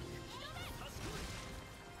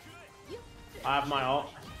 I have my ult.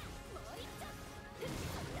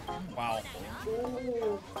 Wow.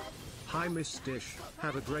 Hi Miss Dish,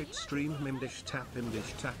 have a great stream. Mimdish tap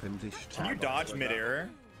imdish tap imdish tap. Can you dodge midair?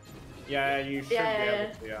 Yeah, you should Yeah, be yeah,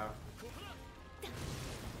 able to. Yeah.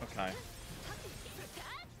 Okay.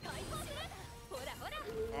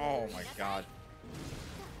 Oh my God.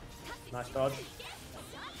 Nice dodge.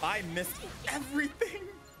 I missed everything.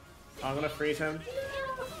 I'm gonna freeze him.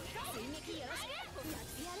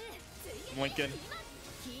 Lincoln.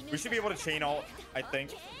 We should be able to chain ult, I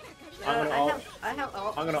think. I'm gonna ult. I have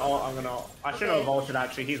ult. I'm gonna ult. I shouldn't have ulted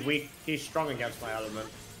actually. He's weak. He's strong against my element.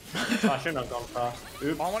 So I shouldn't have gone fast.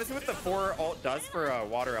 Oops. I want to see what the 4 ult does for a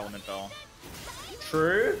water element though.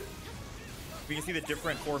 True. We can see the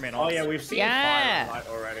different 4-man ults. Oh yeah, we've seen Yeah. Fire Light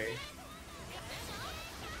already.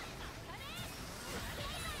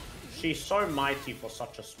 She's so mighty for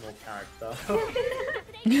such a small character.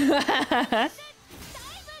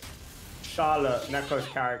 Charlotte, Neko's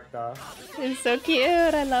character. It's so cute.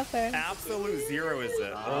 I love her. Absolute zero is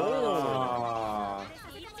it? Oh.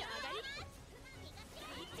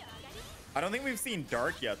 I don't think we've seen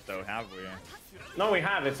Dark yet though, have we? No, we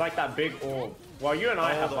have. It's like that big orb. Well, you and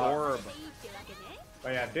I have the our- orb.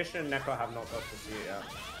 But yeah, Dish and Neko have not got to see it yet.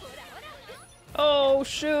 Oh,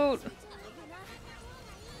 shoot.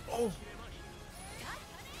 Oh.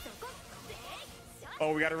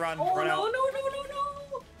 Oh, we gotta run. Oh, run out. no.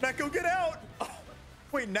 Neko, get out! Oh.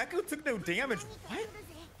 Wait, Neko took no damage. What?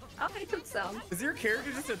 Oh, I took some. Is your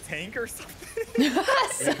character just a tank or something?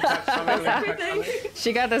 Everything.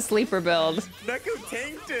 She got the sleeper build. Neko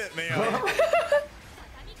tanked it, man.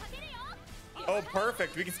 Oh,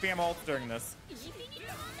 perfect. We can spam ult during this.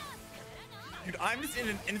 Dude, I'm just in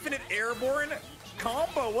an infinite airborne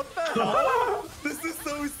combo. What the hell? This is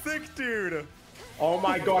so sick, dude. Oh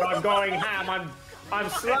my god, I'm going ham. I'm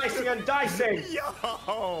slicing and dicing.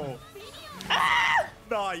 Yo.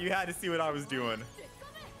 Nah, you had to see what I was doing.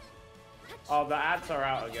 Oh, the ads are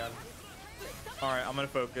out again. All right, I'm gonna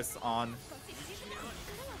focusing on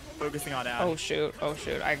ad. Oh, shoot. Oh,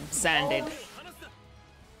 shoot. I'm sanded.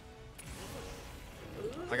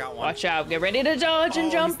 I got one. Watch out. Get ready to dodge and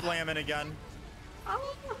Oh, jump. he's slamming again.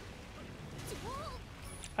 Oh.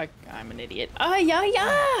 I'm an idiot. Ah,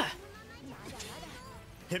 yeah.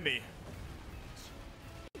 Hit me.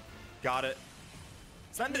 Got it.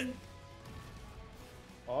 Send it.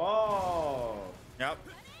 Oh. Yep.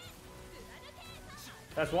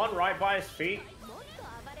 There's one right by his feet.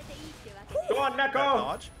 Go on, Got Neko.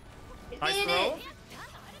 dodge. Nice did throw. it.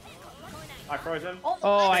 I froze him.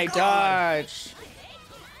 Oh, I dodged.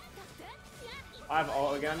 I have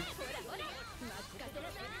ult again.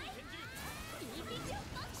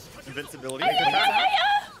 Invincibility. Oh, no,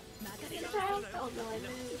 I didn't.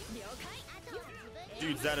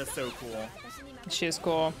 Dude, Zeta's so cool. She is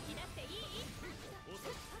cool.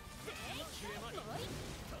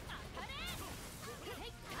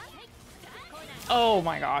 Oh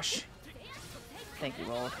my gosh. Thank you,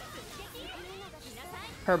 Lord.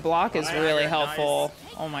 Her block is really helpful.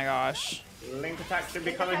 Oh my gosh. Link attack should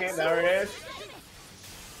be coming here. There it is.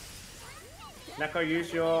 Neko,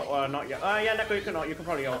 use your. Well, not yet. Yeah, Neko, you can ult. You can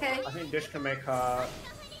probably ult. Okay. I think Dish can make her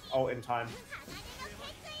ult in time.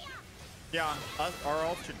 Yeah, our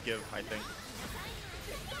ult should give, I think.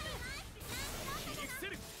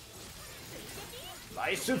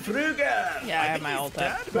 Nice Fruger! Yeah, I have my ult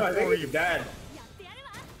up. I think he's dead.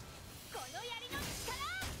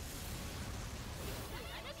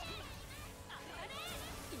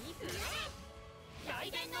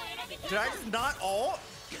 Did I just not ult?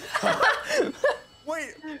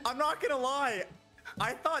 Wait, I'm not gonna lie.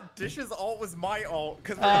 I thought Dish's ult was my ult.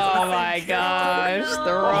 Cause Oh my gosh,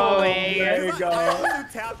 throwing. I also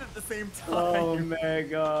tapped at the same time. Oh,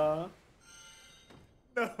 Mega.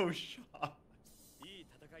 No shot.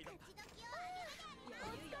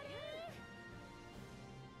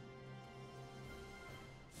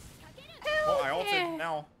 Well, I ulted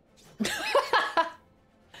now.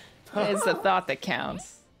 It's the thought that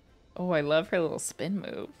counts. Oh, I love her little spin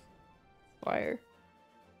move. Fire.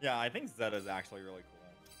 Yeah, I think Zeta is actually really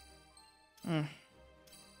cool.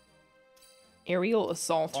 Aerial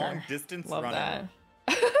assaulter. Long distance Love runner.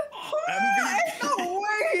 that. MVP. No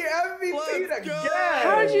way! MVP Let's go. again!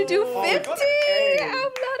 How did you do Oh, 50? I got an A. I'm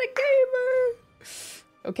not a gamer.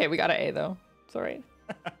 Okay, we got an A though. It's alright.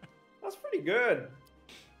 That's pretty good.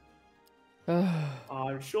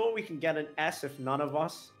 I'm sure we can get an S if none of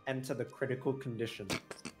us enter the critical condition.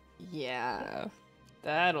 Yeah.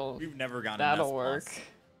 That'll We've never gotten that'll an work. S+.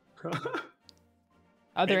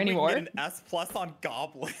 Are there Maybe any we can more? Get an S plus on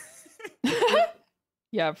Goblin.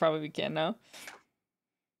 Yeah, probably we can now.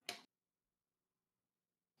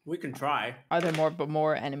 We can try. Are there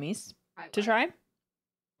more enemies to try?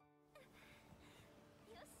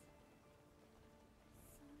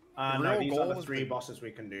 The No, real these goal are the is 3 the- bosses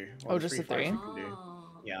we can do. Oh, just the 3? fights we can do.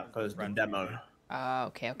 Yeah, because the demo.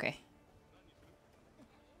 Okay. And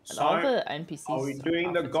So, all the NPCs. are we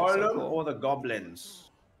doing the outfits are so golem cool. or the goblins?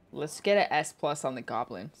 Let's get an S plus on the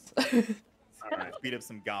goblins. Alright, beat up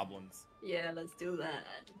some goblins. Yeah, let's do that.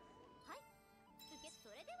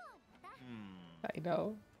 I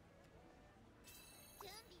know. I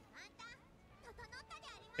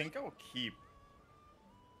think I'll keep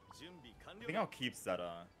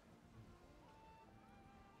Zeta.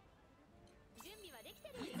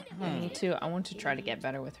 Me too. I want to try to get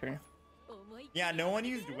better with her. Yeah, no one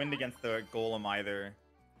used wind against the golem either.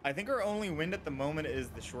 I think our only wind at the moment is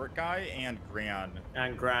the short guy and Gran.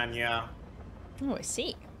 And Gran, yeah. Oh, I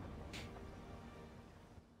see.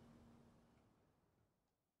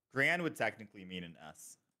 Gran would technically mean an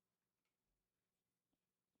S.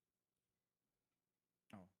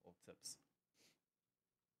 Oh, old tips.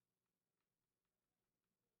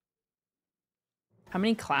 How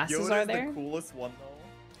many classes Yoda's are there? the coolest one though.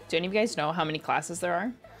 Do any of you guys know how many classes there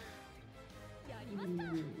are?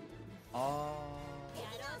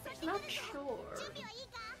 Not sure.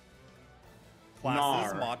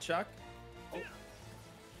 Classes, Nar. Machuk.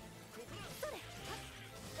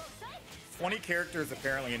 20 characters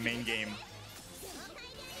apparently in main game.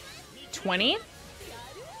 20?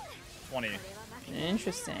 20.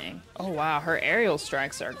 Interesting. Oh wow, her aerial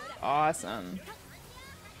strikes are awesome.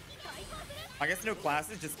 I guess no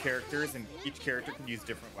classes, just characters, and each character can use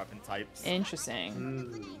different weapon types.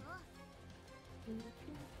 Interesting.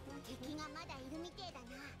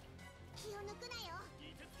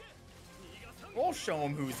 We'll show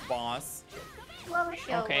him who's boss. Well,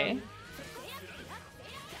 shall Okay.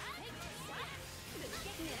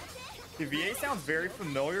 The VA sounds very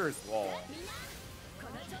familiar as well.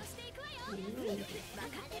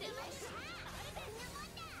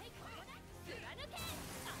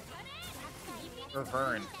 Or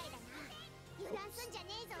Vern.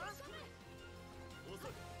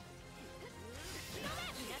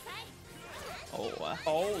 Oh.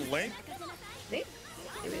 Oh, Link? Link?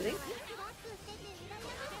 Really?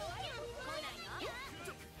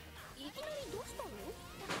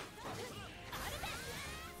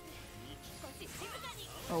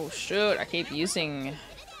 Oh shoot, I keep using...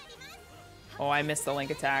 Oh, I missed the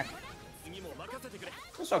link attack.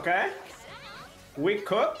 It's okay. We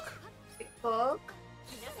cook. Book.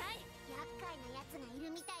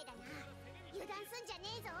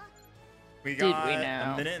 We Did got we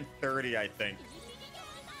now? a minute and 30, I think.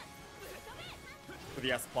 For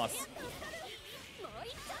the S+.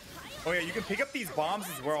 Oh yeah, you can pick up these bombs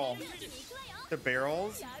as well. The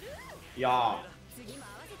barrels. Yeah.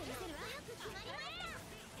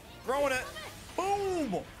 Throwing it.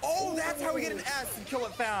 Boom! Oh, that's how we get an S and kill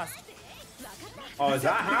it fast. Oh, is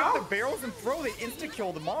that Pick up how? the barrels and throw, they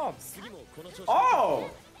insta-kill the mobs. Oh!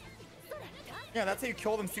 Yeah, that's how you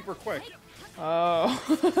kill them super quick. Oh,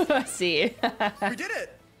 I see. We did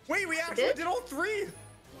it! Wait, we actually did all 3!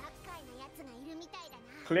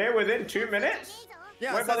 Clear within 2 minutes?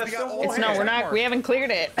 Yeah, Wait, it but says there's we got still all more It's the no, we're check not, marks. we haven't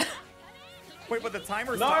cleared it. Wait, but the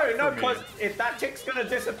timer's No, stopped no, for me. because if that tick's gonna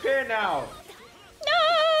disappear now.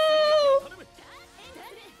 No!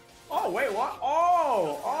 Oh, wait, what?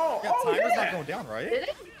 Oh, Yeah, oh, timer's yeah. not going down, right? Did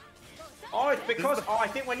it? Oh, it's because, I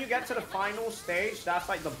think when you get to the final stage, that's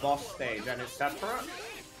like the boss stage and it's separate.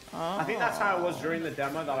 I think that's how it was during the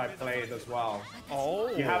demo that I played as well. Oh.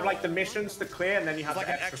 You have like the missions to clear, and then you have like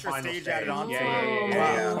the an extra final stage added on. Yeah.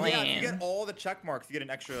 Yeah, if you get all the check marks, you get an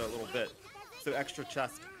extra little bit. So extra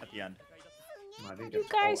chest at the end. You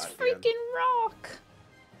guys freaking rock.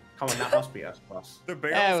 Come on, that must be S+. The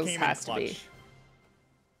barrels came in has to be.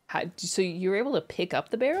 clutch. So you were able to pick up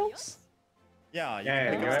the barrels? Yeah, you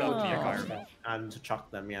Yeah, can pick you're up able stuff to in the pick up environment. stuff and to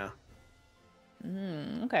chuck them, yeah.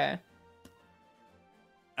 Okay.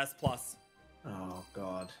 S+. Oh,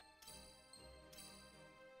 God.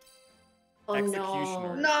 Oh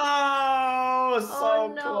Executioner. no. No!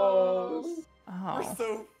 So close! Oh. We're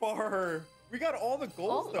so far. We got all the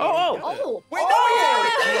goals, though. Oh, We did it. Oh. Wait,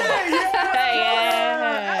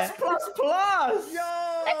 Yeah. S++! Yo!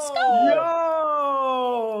 Let's go.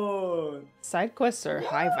 Yo! Side quests are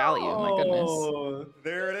high value, my goodness. Oh,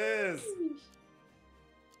 there it is.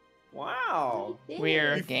 wow.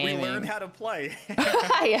 We're We gaming. learned how to play.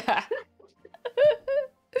 Yeah.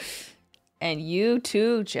 And you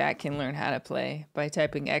too, Jack, can learn how to play by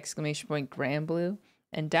typing !GrandBlue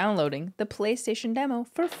and downloading the PlayStation demo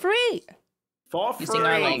for free. For Using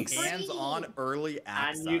our free. links. Hands-on early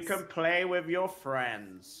access. And you can play with your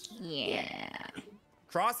friends. Yeah.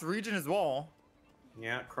 Cross-region as well.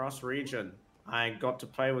 Yeah, cross region. I got to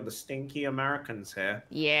play with the stinky Americans here.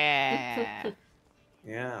 Yeah.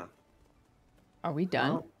 Yeah. Are we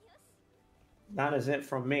done? Well, that is it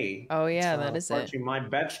from me. Oh, yeah, It's, that is it. approaching my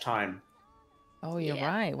bedtime. Oh, you're Yeah.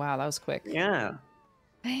 right. Wow, that was quick. Yeah.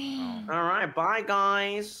 All right. Bye,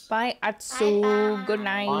 guys. Bye, Atsu. Bye-bye. Good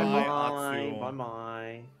night. Bye, Bye, bye. Atsu. Bye,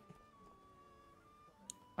 bye.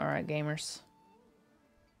 All right, gamers.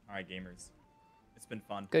 All right, gamers. It's been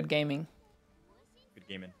fun. Good gaming. Good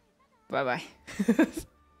gaming. Bye-bye.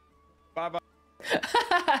 Bye-bye.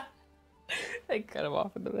 I cut him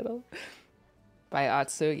off in the middle. By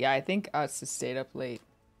Atsu. Yeah, I think Atsu stayed up late.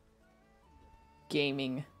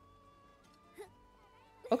 Gaming.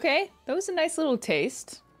 Okay, that was a nice little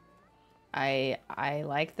taste. I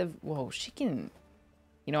like the... Whoa, she can...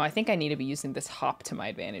 You know, I think I need to be using this hop to my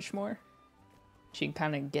advantage more. She can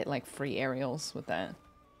kind of get, like, free aerials with that.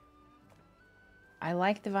 I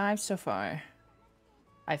like the vibe so far.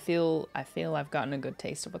 I feel I've gotten a good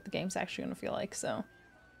taste of what the game's actually gonna feel like, so...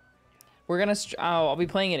 We're gonna... I'll be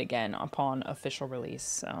playing it again upon official release,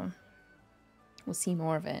 so... We'll see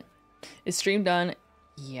more of it. Is stream done?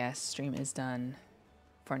 Yes, stream is done.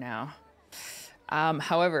 For now.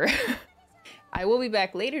 However, I will be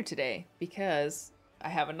back later today because I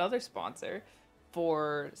have another sponsor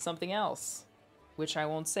for something else, which I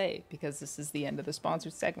won't say because this is the end of the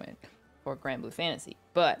sponsored segment for Grand Blue Fantasy.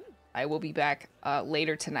 But I will be back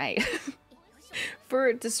later tonight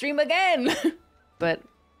to stream again. But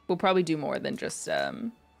we'll probably do more than just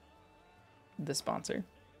the sponsor.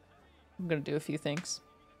 I'm gonna do a few things.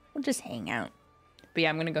 We'll just hang out. But yeah,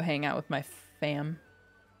 I'm gonna go hang out with my fam.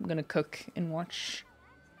 I'm gonna cook and watch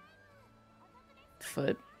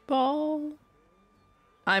football.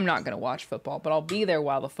 I'm not gonna watch football, but I'll be there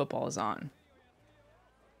while the football is on.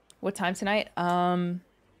 What time tonight? I'll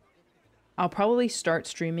probably start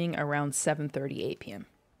streaming around 7:38 p.m.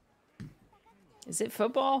 Is it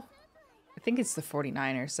football? I think it's the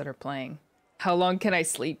 49ers that are playing. How long can I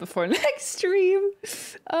sleep before next stream?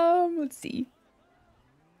 Let's see.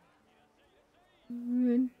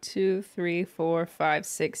 1, 2, 3, 4, 5,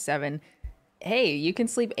 6, 7. Hey, you can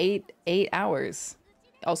sleep 8 hours.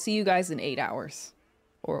 I'll see you guys in 8 hours.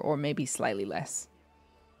 Or maybe slightly less.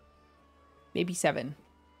 Maybe 7.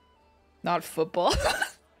 Not football.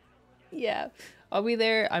 Yeah. I'll be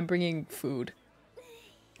there. I'm bringing food.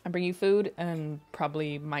 I'm bringing food and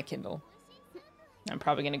probably my Kindle. I'm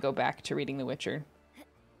probably going to go back to reading The Witcher.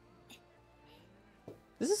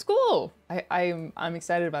 This is cool. I'm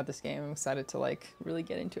excited about this game. I'm excited to like really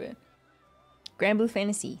get into it. Grand Blue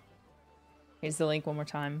Fantasy. Here's the link one more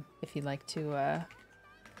time if you'd like to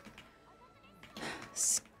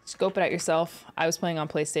scope it out yourself. I was playing on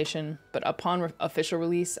PlayStation, but upon official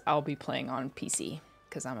release, I'll be playing on PC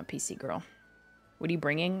because I'm a PC girl. What are you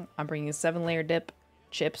bringing? I'm bringing a 7-layer dip,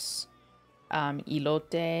 chips,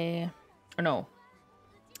 elote, or no,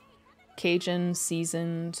 Cajun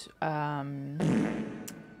seasoned,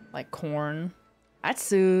 like corn.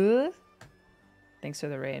 Atsu! Thanks for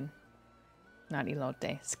the raid. Not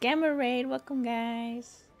elote. Scammer raid, welcome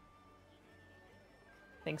guys.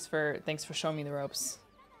 Thanks for showing me the ropes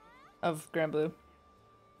of Grand Blue.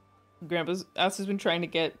 Atsu's been trying to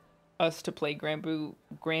get us to play Grand Blue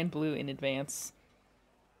in advance.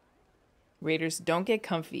 Raiders, don't get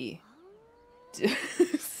comfy.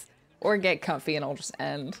 Or get comfy and I'll just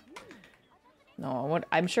end. No,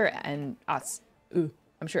 I'm sure I'm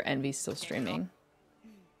sure Envy's still streaming.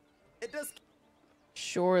 it does.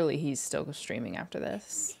 Surely he's still streaming after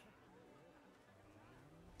this.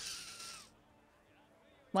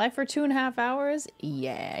 Live for 2.5 hours?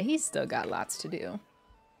 Yeah, he's still got lots to do.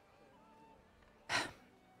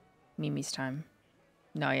 Mimi's time.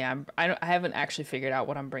 No, yeah, I haven't actually figured out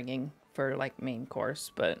what I'm bringing for like main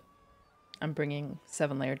course, but I'm bringing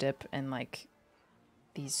 7-layer dip and like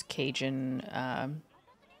these Cajun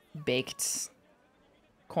baked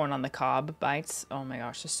corn on the cob bites. Oh my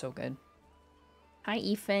gosh, it's so good. Hi,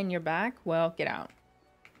 Ethan, you're back? Well, get out.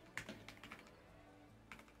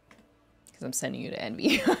 Because I'm sending you to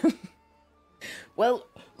Envy. Well,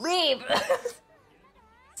 leave!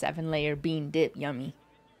 7-layer bean dip, yummy.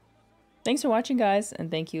 Thanks for watching, guys,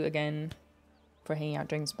 and thank you again for hanging out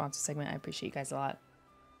during the sponsor segment. I appreciate you guys a lot.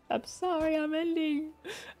 I'm sorry, I'm ending.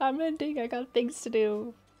 I got things to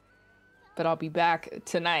do. But I'll be back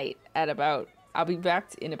tonight at about... I'll be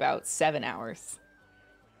back in about 7 hours.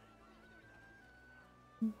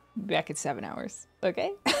 Back in 7 hours,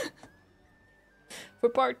 okay? For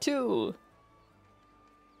part 2.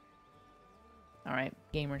 Alright,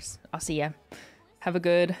 gamers. I'll see ya. Have a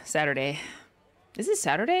good Saturday. Is it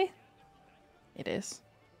Saturday? It is.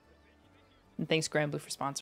 And thanks, Grand Blue, for sponsoring.